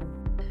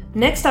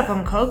 Next up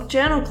on COG,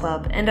 Journal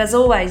Club, and as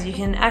always you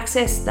can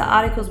access the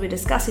articles we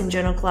discuss in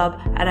Journal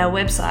Club at our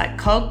website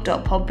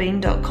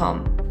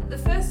cog.podbean.com. The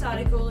first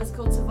article is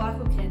called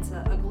Cervical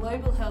Cancer, a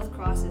Global Health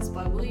Crisis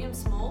by William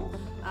Small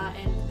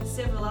and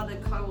several other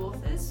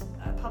co-authors,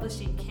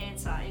 published in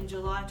Cancer in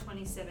July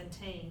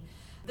 2017.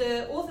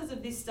 The authors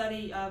of this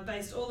study are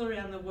based all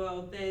around the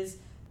world. There's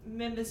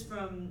members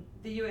from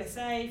the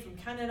USA, from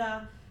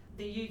Canada,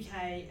 the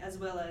UK, as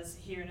well as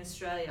here in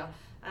Australia.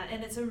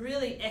 And it's a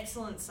really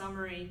excellent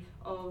summary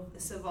of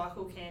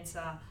cervical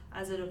cancer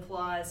as it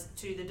applies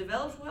to the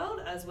developed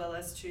world as well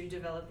as to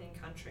developing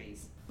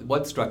countries.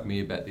 What struck me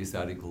about this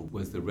article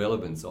was the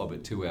relevance of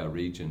it to our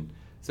region.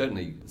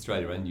 Certainly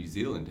Australia and New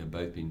Zealand have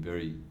both been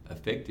very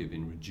effective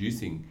in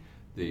reducing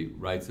the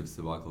rates of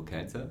cervical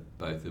cancer,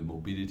 both the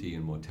morbidity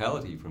and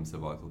mortality from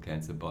cervical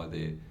cancer, by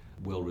their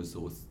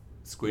well-resourced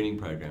screening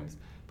programs.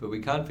 But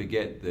we can't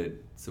forget that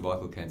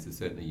cervical cancer,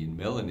 certainly in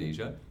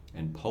Melanesia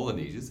and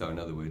Polynesia, so in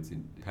other words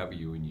in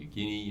Papua New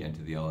Guinea and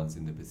to the islands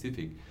in the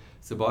Pacific,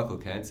 cervical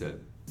cancer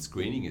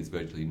screening is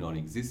virtually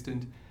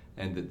non-existent,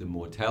 and that the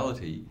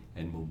mortality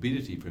and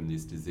morbidity from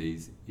this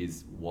disease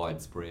is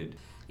widespread.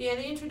 Yeah,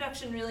 the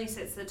introduction really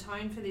sets the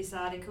tone for this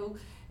article.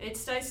 It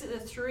states that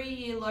the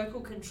 3-year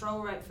local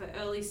control rate for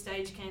early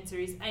stage cancer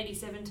is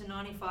 87 to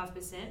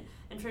 95%,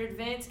 and for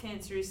advanced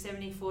cancer is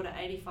 74 to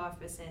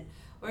 85%.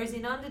 Whereas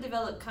in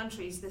underdeveloped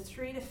countries, the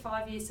 3 to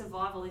 5 year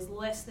survival is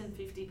less than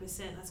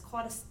 50%. That's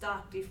quite a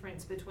stark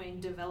difference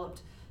between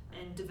developed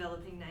and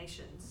developing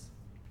nations.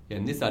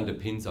 And this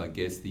underpins, I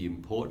guess, the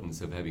importance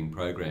of having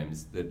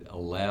programs that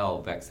allow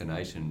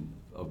vaccination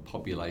of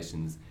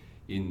populations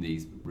in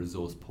these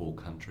resource-poor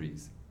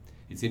countries.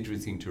 It's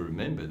interesting to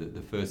remember that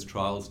the first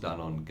trials done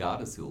on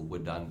Gardasil were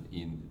done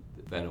in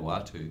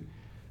Vanuatu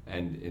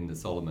and in the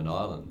Solomon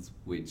Islands,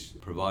 which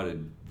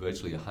provided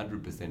virtually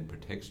 100%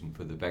 protection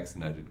for the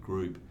vaccinated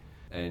group.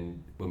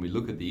 And when we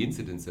look at the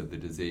incidence of the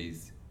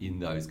disease in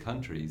those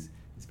countries,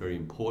 it's very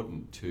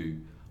important to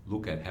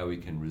look at how we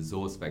can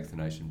resource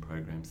vaccination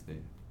programs there.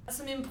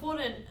 Some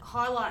important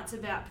highlights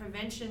about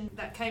prevention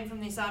that came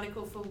from this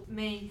article for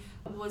me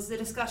was the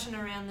discussion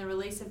around the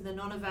release of the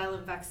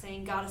non-available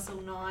vaccine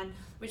Gardasil 9,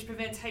 which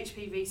prevents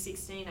HPV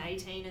 16,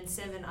 18 and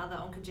 7 other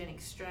oncogenic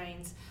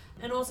strains,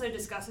 and also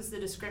discusses the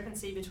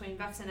discrepancy between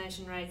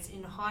vaccination rates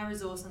in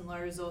high-resource and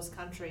low-resource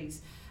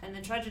countries. And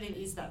the tragedy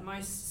is that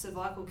most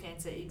cervical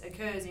cancer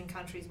occurs in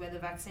countries where the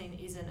vaccine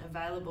isn't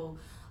available.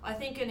 I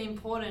think an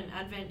important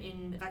advent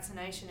in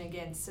vaccination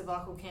against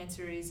cervical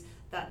cancer is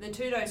that the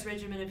 2-dose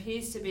regimen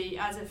appears to be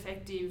as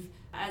effective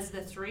as the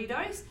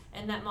 3-dose,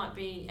 and that might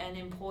be an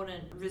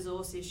important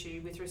resource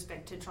issue with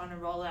respect to trying to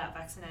roll out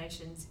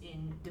vaccinations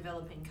in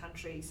developing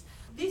countries.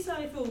 This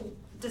article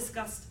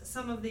discussed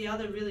some of the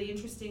other really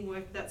interesting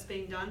work that's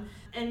being done,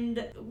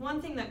 and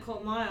one thing that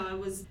caught my eye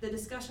was the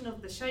discussion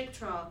of the SHAPE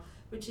trial,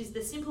 which is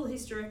the simple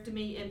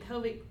hysterectomy and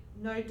pelvic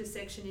node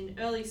dissection in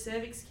early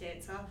cervix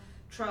cancer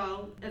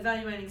trial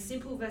evaluating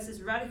simple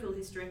versus radical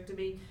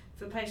hysterectomy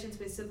for patients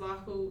with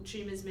cervical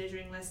tumours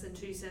measuring less than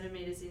 2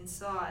 centimetres in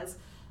size.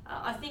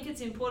 I think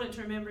it's important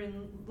to remember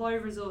in low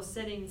resource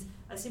settings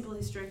a simple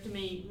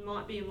hysterectomy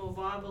might be a more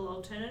viable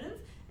alternative,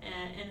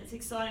 and it's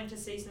exciting to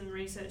see some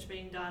research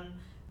being done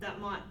that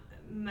might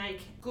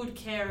make good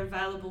care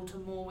available to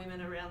more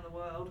women around the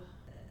world.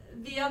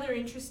 The other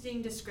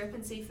interesting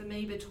discrepancy for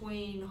me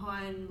between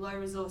high and low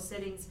resource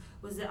settings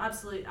was the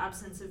absolute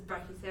absence of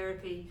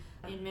brachytherapy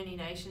in many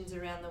nations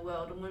around the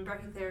world. And when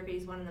brachytherapy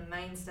is one of the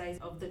mainstays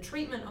of the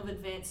treatment of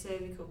advanced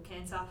cervical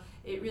cancer,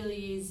 it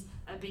really is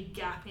a big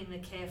gap in the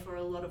care for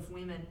a lot of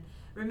women.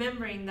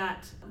 Remembering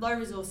that low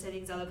resource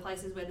settings are the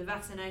places where the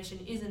vaccination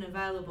isn't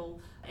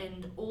available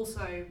and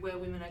also where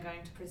women are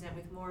going to present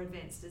with more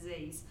advanced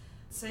disease.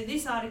 So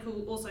this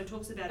article also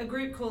talks about a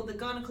group called the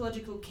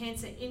Gynecological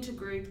Cancer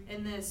Intergroup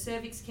and the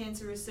Cervix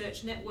Cancer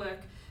Research Network,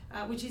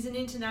 which is an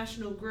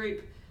international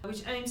group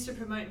which aims to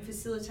promote and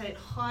facilitate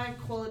high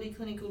quality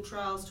clinical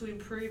trials to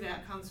improve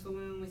outcomes for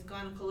women with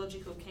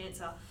gynecological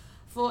cancer.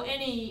 For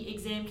any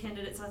exam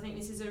candidates, I think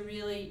this is a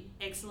really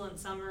excellent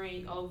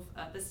summary of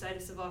the state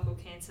of cervical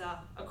cancer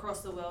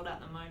across the world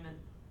at the moment.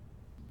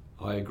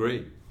 I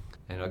agree.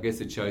 And I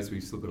guess it shows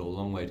we've still got a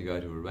long way to go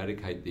to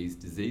eradicate these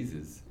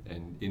diseases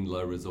and in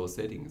low resource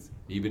settings.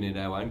 Even in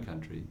our own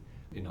country,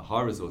 in a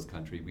high resource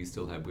country, we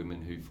still have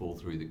women who fall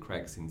through the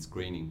cracks in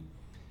screening.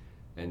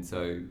 And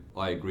so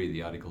I agree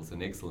the article's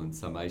an excellent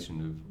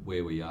summation of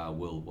where we are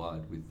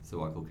worldwide with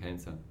cervical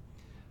cancer.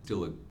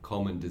 Still a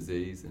common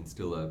disease and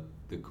still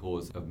the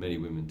cause of many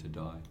women to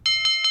die.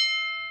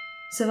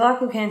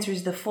 Cervical cancer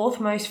is the fourth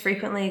most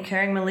frequently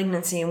occurring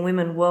malignancy in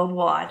women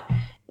worldwide.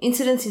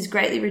 Incidence is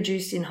greatly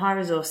reduced in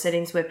high-resource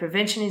settings where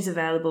prevention is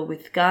available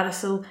with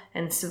Gardasil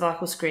and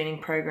cervical screening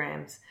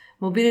programs.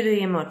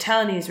 Morbidity and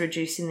mortality is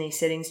reduced in these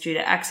settings due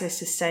to access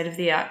to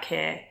state-of-the-art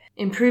care.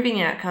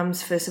 Improving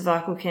outcomes for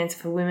cervical cancer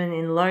for women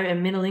in low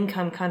and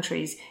middle-income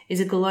countries is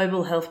a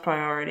global health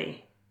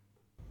priority.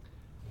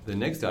 The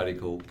next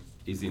article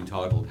is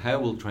entitled, How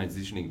Will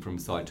Transitioning from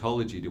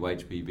Cytology to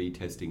HPV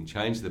Testing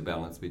Change the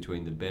Balance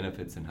Between the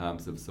Benefits and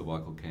Harms of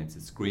Cervical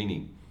Cancer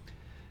Screening?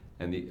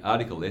 And the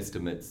article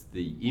estimates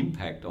the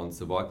impact on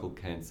cervical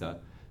cancer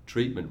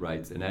treatment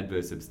rates and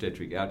adverse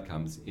obstetric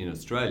outcomes in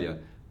Australia,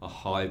 a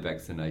high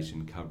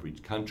vaccination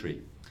coverage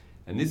country.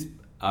 And this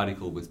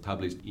article was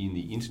published in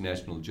the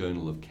International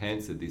Journal of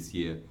Cancer this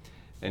year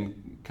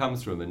and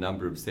comes from a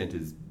number of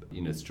centres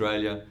in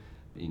Australia,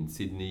 in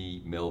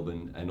Sydney,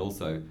 Melbourne, and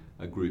also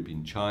a group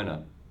in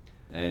China.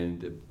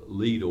 And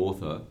lead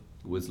author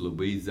was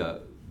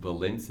Luisa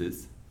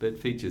Valensis, but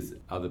features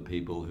other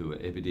people who are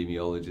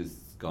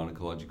epidemiologists,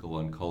 gynecological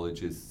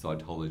oncologists,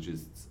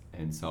 cytologists,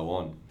 and so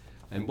on.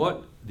 And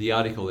what the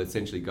article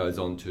essentially goes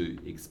on to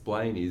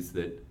explain is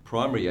that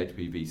primary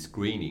HPV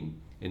screening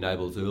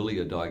enables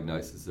earlier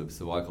diagnosis of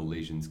cervical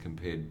lesions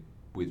compared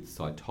with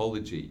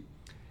cytology.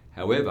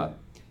 However,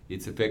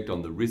 its effect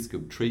on the risk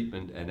of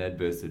treatment and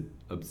adverse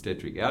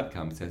obstetric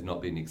outcomes has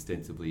not been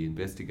extensively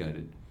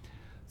investigated.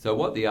 So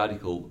what the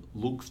article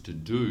looks to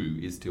do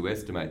is to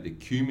estimate the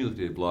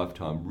cumulative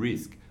lifetime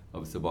risk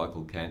of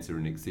cervical cancer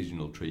and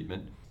excisional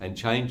treatment and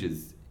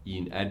changes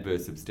in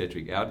adverse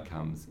obstetric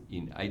outcomes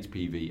in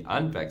HPV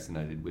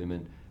unvaccinated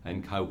women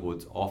and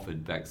cohorts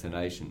offered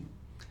vaccination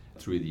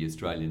through the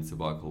Australian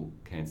Cervical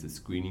Cancer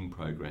Screening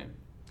Program.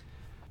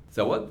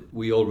 So what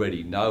we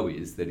already know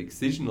is that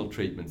excisional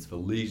treatments for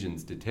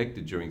lesions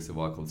detected during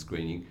cervical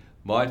screening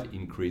might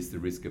increase the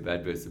risk of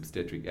adverse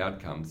obstetric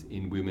outcomes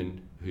in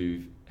women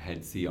who've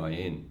had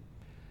CIN.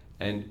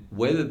 And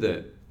whether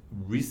the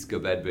risk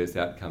of adverse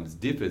outcomes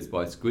differs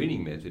by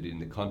screening method in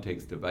the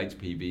context of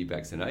HPV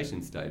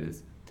vaccination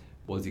status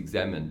was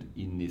examined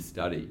in this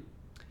study.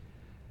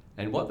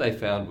 And what they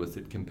found was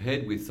that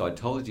compared with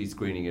cytology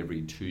screening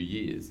every 2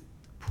 years,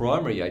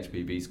 primary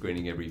HPV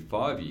screening every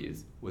 5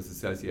 years was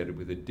associated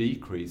with a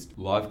decreased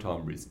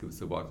lifetime risk of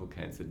cervical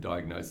cancer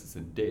diagnosis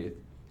and death,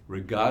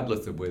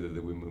 regardless of whether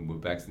the women were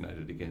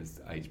vaccinated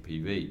against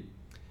HPV.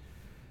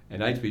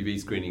 And HPV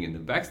screening in the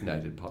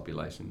vaccinated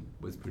population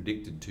was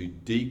predicted to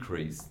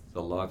decrease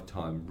the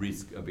lifetime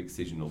risk of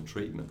excisional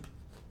treatment.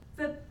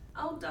 For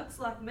old ducks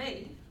like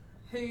me,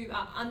 who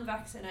are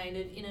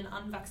unvaccinated in an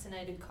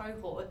unvaccinated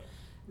cohort,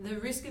 the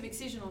risk of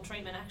excisional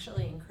treatment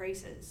actually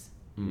increases.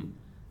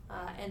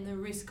 And the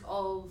risk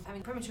of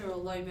having premature or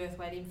low birth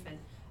weight infant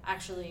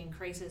actually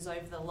increases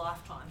over the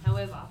lifetime.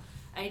 However,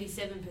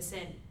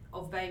 87%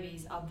 of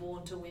babies are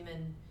born to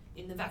women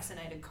in the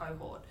vaccinated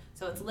cohort.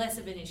 So it's less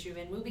of an issue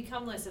and will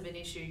become less of an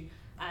issue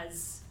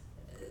as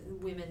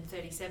women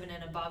 37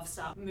 and above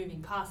start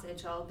moving past their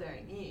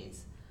childbearing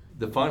years.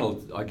 The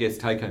final, I guess,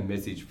 take-home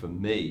message for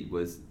me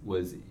was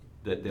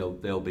that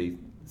there'll be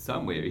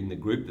somewhere in the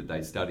group that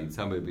they studied,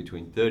 somewhere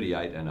between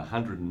 38 and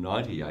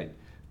 198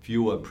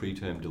 fewer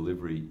preterm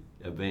delivery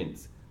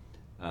events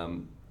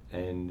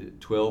and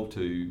 12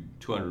 to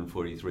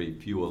 243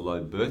 fewer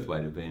low birth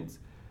weight events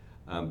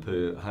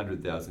per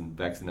 100,000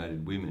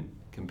 vaccinated women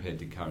compared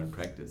to current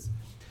practice.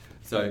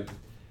 So,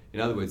 in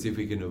other words, if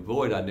we can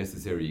avoid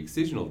unnecessary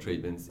excisional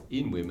treatments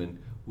in women,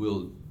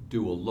 we'll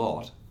do a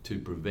lot to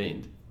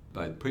prevent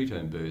both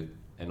preterm birth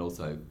and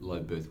also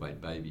low birth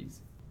weight babies,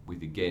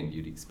 with, again,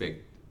 you'd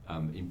expect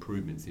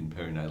improvements in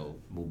perinatal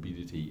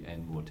morbidity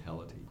and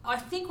mortality. I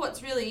think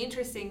what's really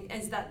interesting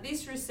is that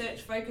this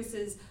research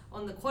focuses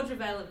on the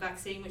quadrivalent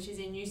vaccine, which is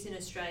in use in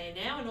Australia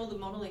now, and all the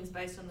modelling is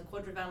based on the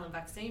quadrivalent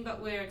vaccine,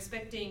 but we're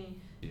expecting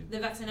the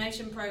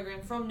vaccination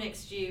program from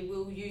next year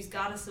will use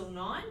Gardasil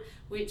 9,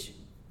 which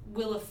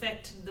will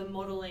affect the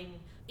modelling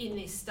in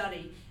this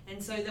study.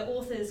 And so the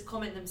authors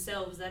comment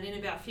themselves that in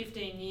about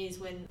 15 years,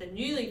 when the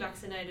newly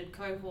vaccinated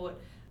cohort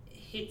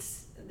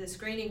hits the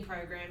screening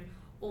program,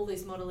 all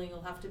this modelling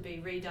will have to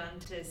be redone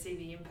to see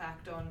the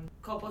impact on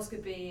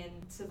colposcopy and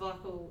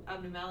cervical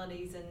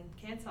abnormalities and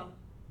cancer.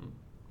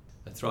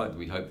 That's right.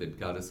 We hope that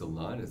Gardasil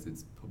 9, as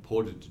it's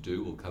purported to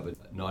do, will cover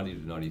 90 to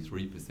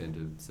 93%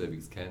 of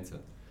cervix cancer.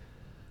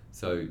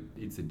 So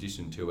its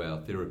addition to our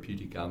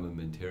therapeutic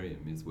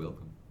armamentarium is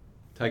welcome.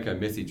 Take-home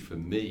message for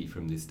me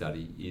from this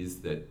study is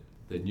that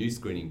the new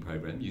screening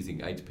program using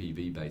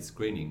HPV-based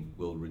screening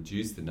will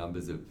reduce the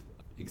numbers of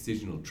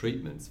excisional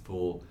treatments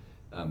for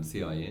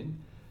CIN,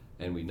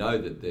 and we know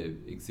that the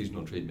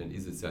excisional treatment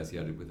is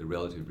associated with a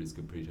relative risk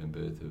of preterm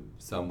birth of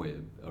somewhere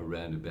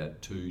around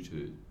about 2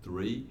 to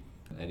 3,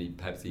 and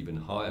perhaps even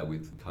higher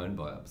with cone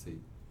biopsy.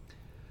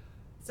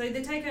 So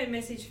the take-home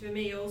message for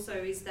me also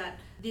is that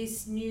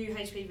this new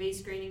HPV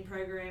screening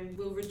program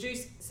will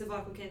reduce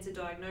cervical cancer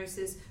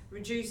diagnosis,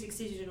 reduce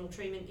excisional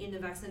treatment in the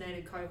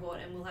vaccinated cohort,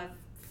 and will have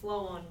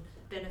flow-on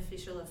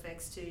beneficial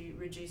effects to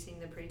reducing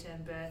the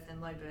preterm birth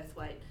and low birth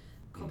weight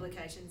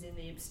complications in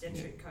the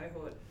obstetric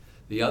cohort.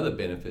 The other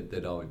benefit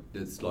that I would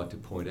just like to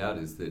point out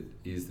is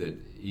that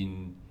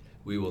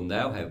we will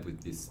now have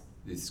with this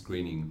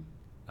screening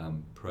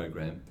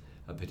program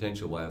a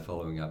potential way of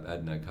following up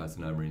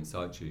adenocarcinoma in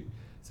situ.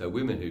 So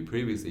women who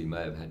previously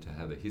may have had to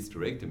have a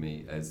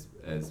hysterectomy as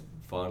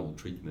final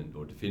treatment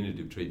or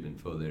definitive treatment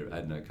for their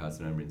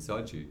adenocarcinoma in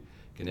situ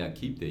can now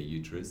keep their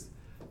uterus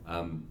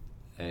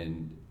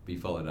and be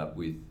followed up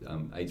with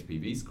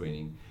HPV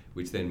screening,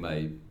 which then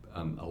may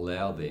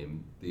allow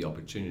them the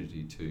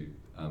opportunity to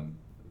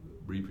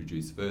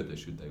reproduce further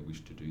should they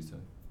wish to do so.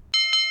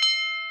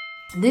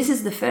 This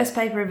is the first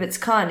paper of its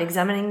kind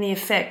examining the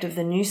effect of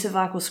the new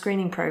cervical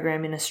screening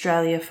program in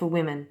Australia for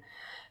women.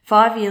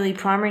 5-yearly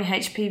primary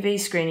HPV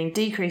screening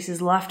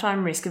decreases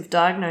lifetime risk of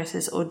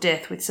diagnosis or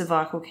death with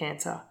cervical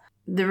cancer.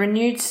 The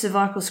renewed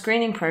cervical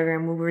screening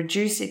program will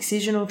reduce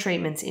excisional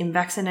treatments in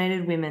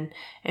vaccinated women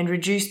and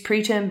reduce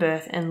preterm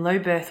birth and low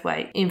birth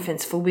weight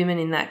infants for women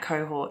in that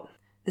cohort.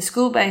 The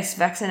school-based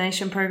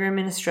vaccination program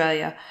in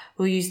Australia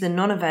will use the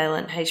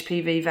nonavalent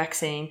HPV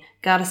vaccine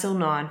Gardasil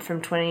 9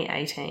 from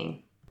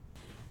 2018.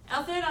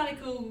 Our third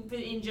article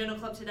in Journal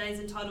Club today is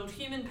entitled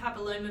Human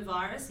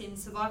Papillomavirus in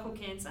Cervical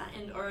Cancer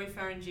and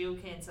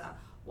Oropharyngeal Cancer,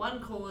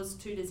 One Cause,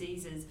 Two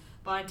Diseases,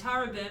 by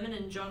Tara Berman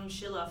and John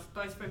Schiller,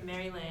 both from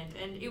Maryland,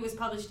 and it was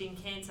published in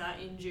Cancer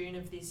in June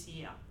of this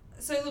year.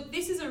 So look,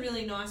 this is a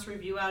really nice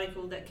review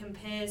article that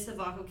compares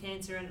cervical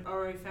cancer and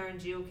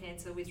oropharyngeal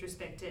cancer with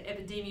respect to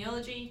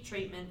epidemiology,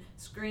 treatment,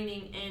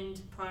 screening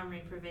and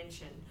primary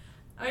prevention.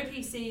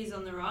 OPC is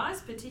on the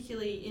rise,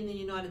 particularly in the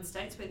United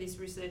States where this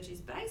research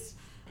is based,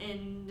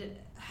 and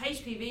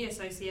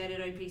HPV-associated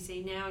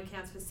OPC now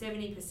accounts for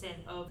 70%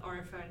 of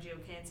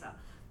oropharyngeal cancer.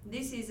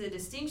 This is a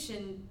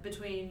distinction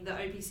between the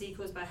OPC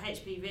caused by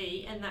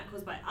HPV and that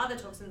caused by other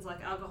toxins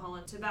like alcohol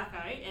and tobacco,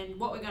 and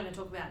what we're going to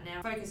talk about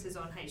now focuses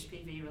on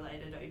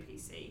HPV-related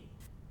OPC.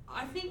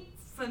 I think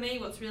for me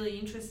what's really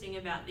interesting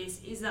about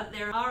this is that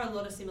there are a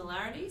lot of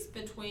similarities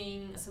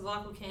between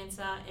cervical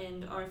cancer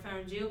and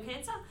oropharyngeal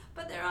cancer,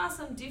 but there are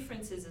some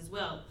differences as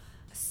well.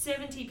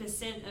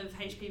 70% of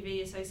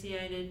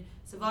HPV-associated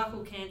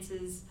cervical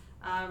cancers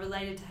are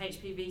related to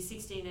HPV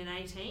 16 and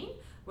 18,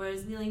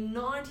 whereas nearly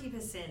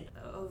 90%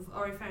 of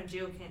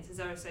oropharyngeal cancers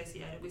are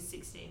associated with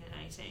 16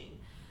 and 18.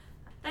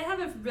 They have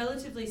a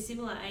relatively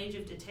similar age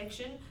of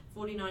detection,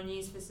 49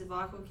 years for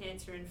cervical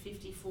cancer and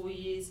 54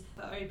 years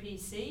for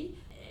OPC,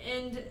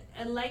 and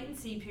a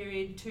latency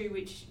period too,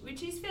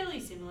 which is fairly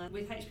similar,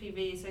 with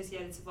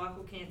HPV-associated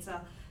cervical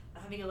cancer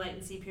having a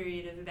latency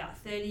period of about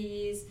 30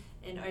 years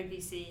and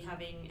OPC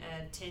having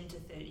a 10 to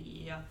 30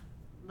 year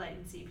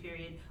latency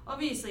period.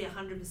 Obviously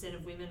 100%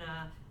 of women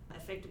are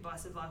affected by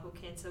cervical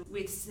cancer,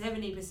 with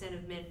 70%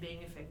 of men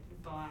being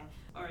affected by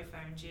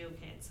oropharyngeal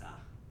cancer.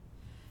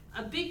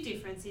 A big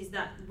difference is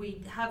that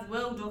we have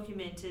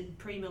well-documented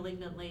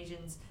pre-malignant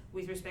lesions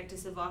with respect to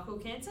cervical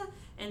cancer,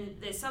 and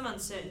there's some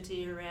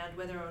uncertainty around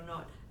whether or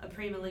not a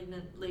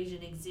pre-malignant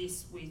lesion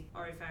exists with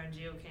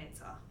oropharyngeal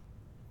cancer.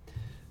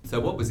 So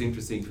what was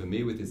interesting for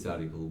me with this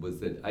article was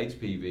that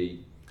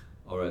HPV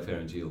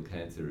oropharyngeal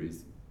cancer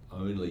is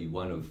only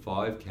one of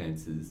 5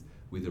 cancers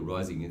with a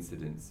rising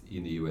incidence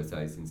in the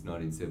USA since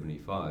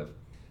 1975,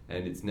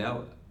 and it's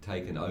now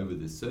taken over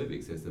the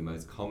cervix as the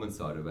most common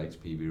site of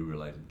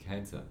HPV-related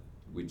cancer,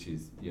 which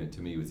is,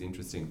 to me was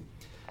interesting.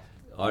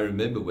 I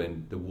remember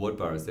when the wart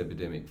virus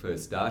epidemic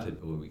first started,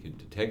 or we could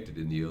detect it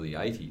in the early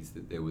 80s,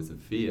 that there was a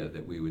fear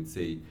that we would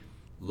see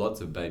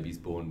lots of babies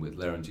born with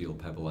laryngeal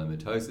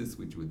papillomatosis,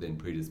 which would then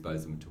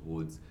predispose them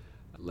towards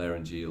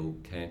laryngeal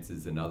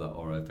cancers and other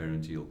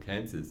oropharyngeal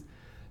cancers.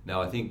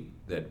 Now, I think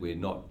that we're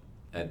not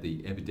at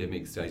the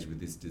epidemic stage with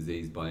this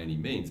disease by any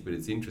means, but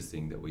it's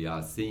interesting that we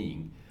are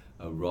seeing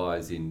a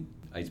rise in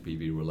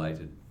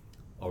HPV-related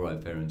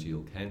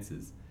oropharyngeal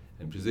cancers.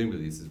 And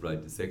presumably this is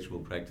related to sexual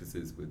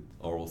practices with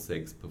oral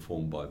sex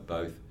performed by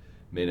both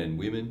men and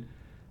women.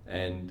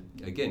 And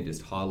again,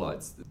 just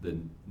highlights the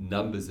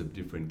numbers of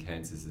different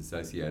cancers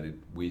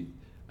associated with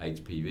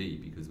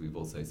HPV, because we've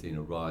also seen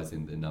a rise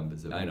in the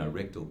numbers of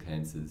anorectal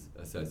cancers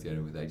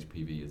associated with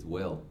HPV as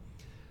well.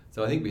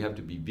 So I think we have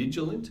to be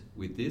vigilant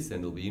with this, and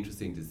it'll be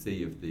interesting to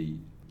see if the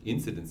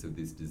incidence of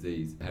this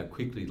disease, how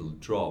quickly it'll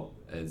drop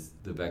as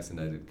the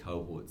vaccinated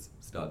cohorts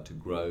start to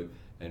grow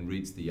and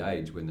reach the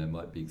age when they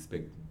might be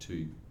expected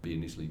to be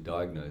initially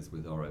diagnosed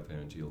with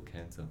oropharyngeal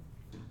cancer.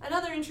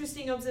 Another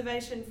interesting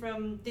observation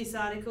from this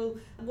article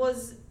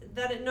was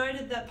that it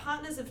noted that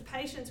partners of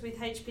patients with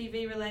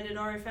HPV-related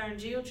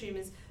oropharyngeal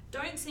tumours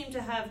don't seem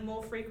to have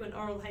more frequent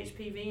oral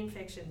HPV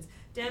infections,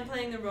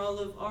 downplaying the role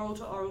of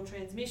oral-to-oral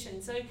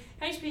transmission. So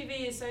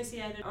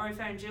HPV-associated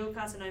oropharyngeal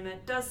carcinoma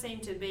does seem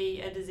to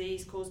be a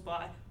disease caused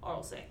by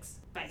oral sex,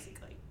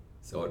 basically.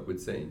 So it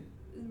would seem.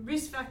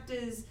 Risk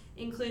factors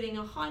including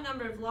a high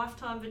number of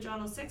lifetime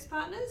vaginal sex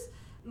partners,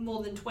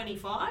 more than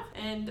 25,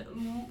 and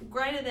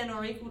greater than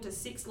or equal to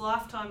 6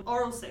 lifetime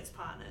oral sex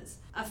partners,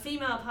 a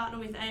female partner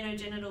with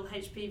anogenital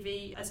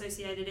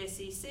HPV-associated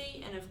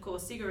SCC, and of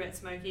course cigarette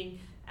smoking,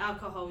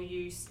 alcohol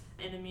use,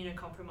 and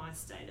immunocompromised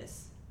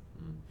status.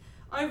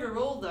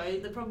 Overall though,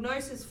 the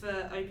prognosis for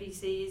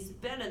OPC is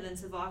better than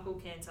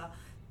cervical cancer.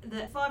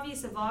 The 5-year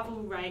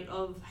survival rate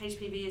of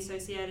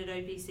HPV-associated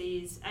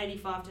OPC is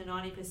 85 to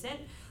 90%,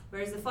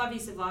 whereas the 5-year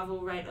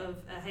survival rate of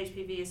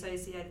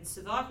HPV-associated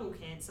cervical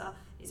cancer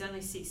is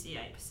only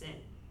 68%.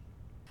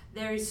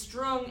 There is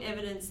strong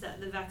evidence that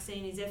the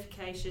vaccine is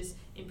efficacious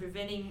in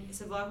preventing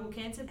cervical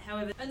cancer.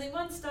 However, only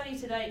one study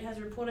to date has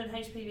reported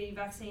HPV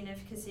vaccine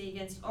efficacy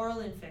against oral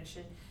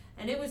infection,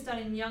 and it was done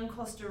in young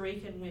Costa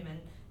Rican women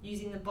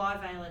using the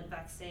bivalent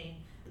vaccine,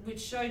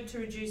 which showed to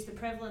reduce the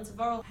prevalence of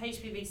oral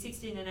HPV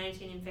 16 and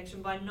 18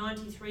 infection by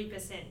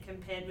 93%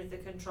 compared with the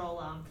control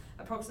arm,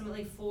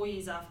 approximately 4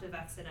 years after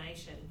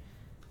vaccination.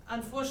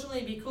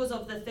 Unfortunately, because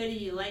of the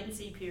 30-year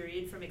latency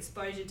period from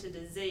exposure to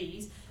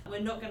disease, we're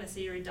not going to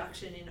see a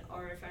reduction in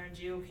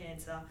oropharyngeal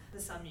cancer for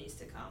some years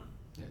to come.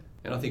 Yeah.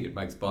 And I think it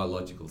makes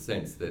biological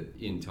sense that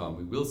in time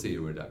we will see a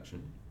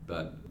reduction,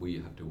 but we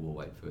have to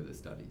await further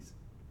studies.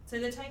 So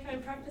the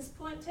take-home practice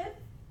point, Ted?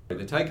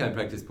 The take-home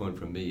practice point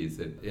from me is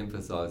that it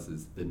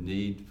emphasises the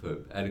need for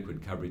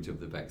adequate coverage of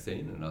the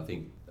vaccine, and I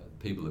think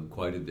people have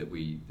quoted that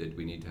we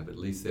need to have at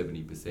least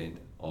 70%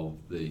 of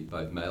the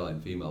both male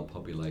and female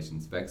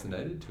populations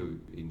vaccinated to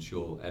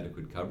ensure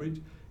adequate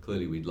coverage.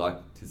 Clearly we'd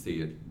like to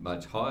see it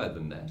much higher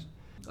than that.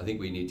 I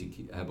think we need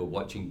to have a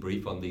watching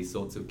brief on these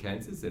sorts of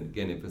cancers, and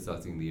again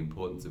emphasising the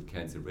importance of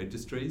cancer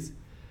registries.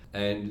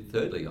 And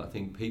thirdly, I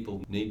think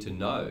people need to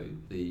know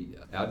the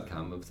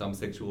outcome of some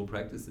sexual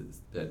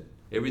practices, that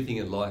everything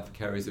in life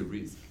carries a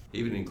risk,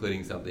 even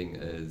including something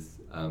as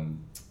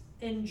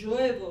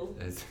enjoyable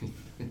as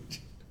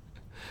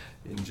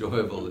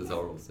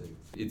oral sex.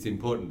 It's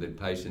important that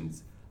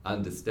patients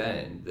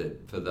understand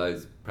that for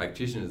those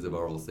practitioners of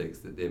oral sex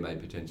that there may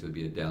potentially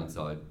be a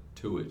downside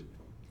to it.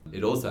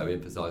 It also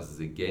emphasises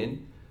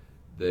again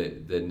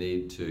the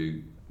need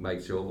to make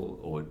sure,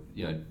 or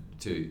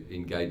to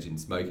engage in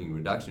smoking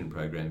reduction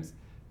programs,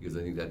 because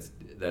I think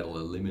that'll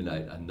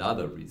eliminate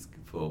another risk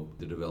for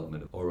the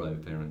development of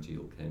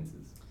oropharyngeal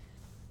cancers.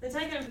 The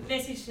take-home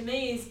message to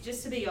me is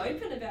just to be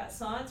open about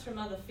science from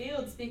other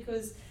fields,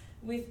 because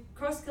with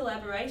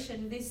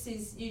cross-collaboration, this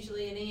is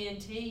usually an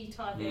ENT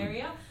type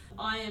area.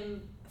 I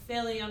am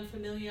fairly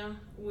unfamiliar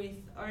with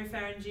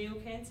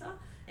oropharyngeal cancer,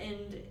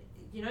 and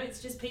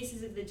it's just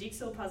pieces of the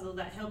jigsaw puzzle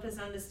that help us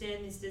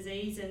understand this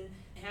disease and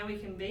how we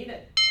can beat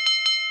it.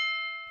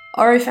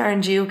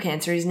 Oropharyngeal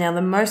cancer is now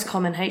the most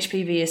common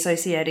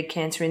HPV-associated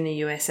cancer in the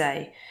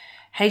USA.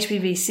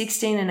 HPV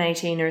 16 and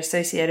 18 are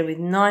associated with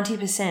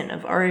 90%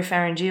 of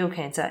oropharyngeal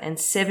cancer and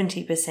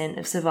 70%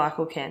 of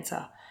cervical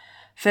cancer.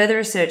 Further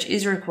research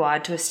is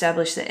required to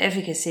establish the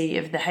efficacy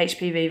of the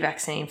HPV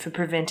vaccine for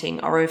preventing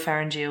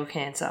oropharyngeal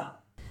cancer.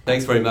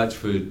 Thanks very much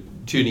for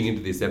tuning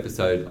into this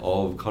episode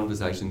of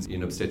Conversations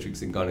in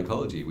Obstetrics and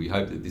Gynecology. We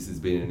hope that this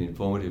has been an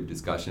informative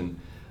discussion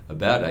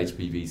about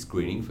HPV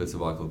screening for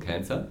cervical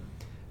cancer,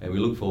 and we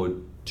look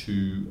forward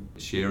to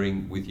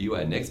sharing with you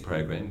our next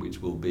program,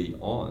 which will be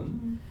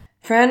on...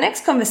 For our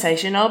next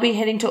conversation, I'll be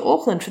heading to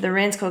Auckland for the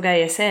RANZCOG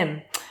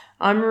ASM.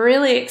 I'm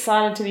really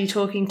excited to be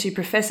talking to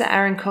Professor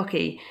Aaron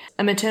Cockey,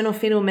 a maternal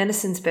fetal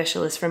medicine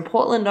specialist from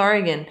Portland,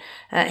 Oregon.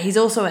 He's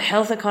also a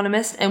health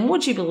economist and,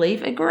 would you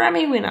believe, a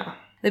Grammy winner.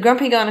 The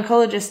grumpy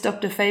gynecologist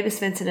Dr. Faber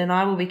Svensson and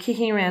I will be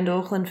kicking around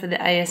Auckland for the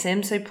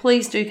ASM, so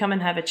please do come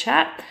and have a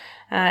chat.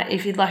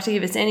 If you'd like to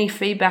give us any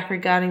feedback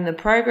regarding the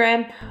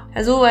program,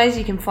 as always,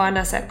 you can find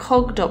us at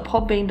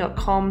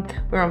cog.podbean.com.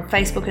 We're on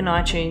Facebook and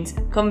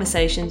iTunes,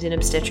 Conversations in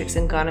Obstetrics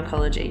and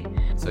Gynecology.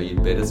 So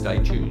you'd better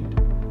stay tuned.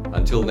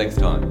 Until next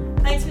time.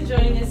 Thanks for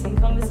joining us in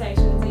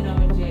Conversations in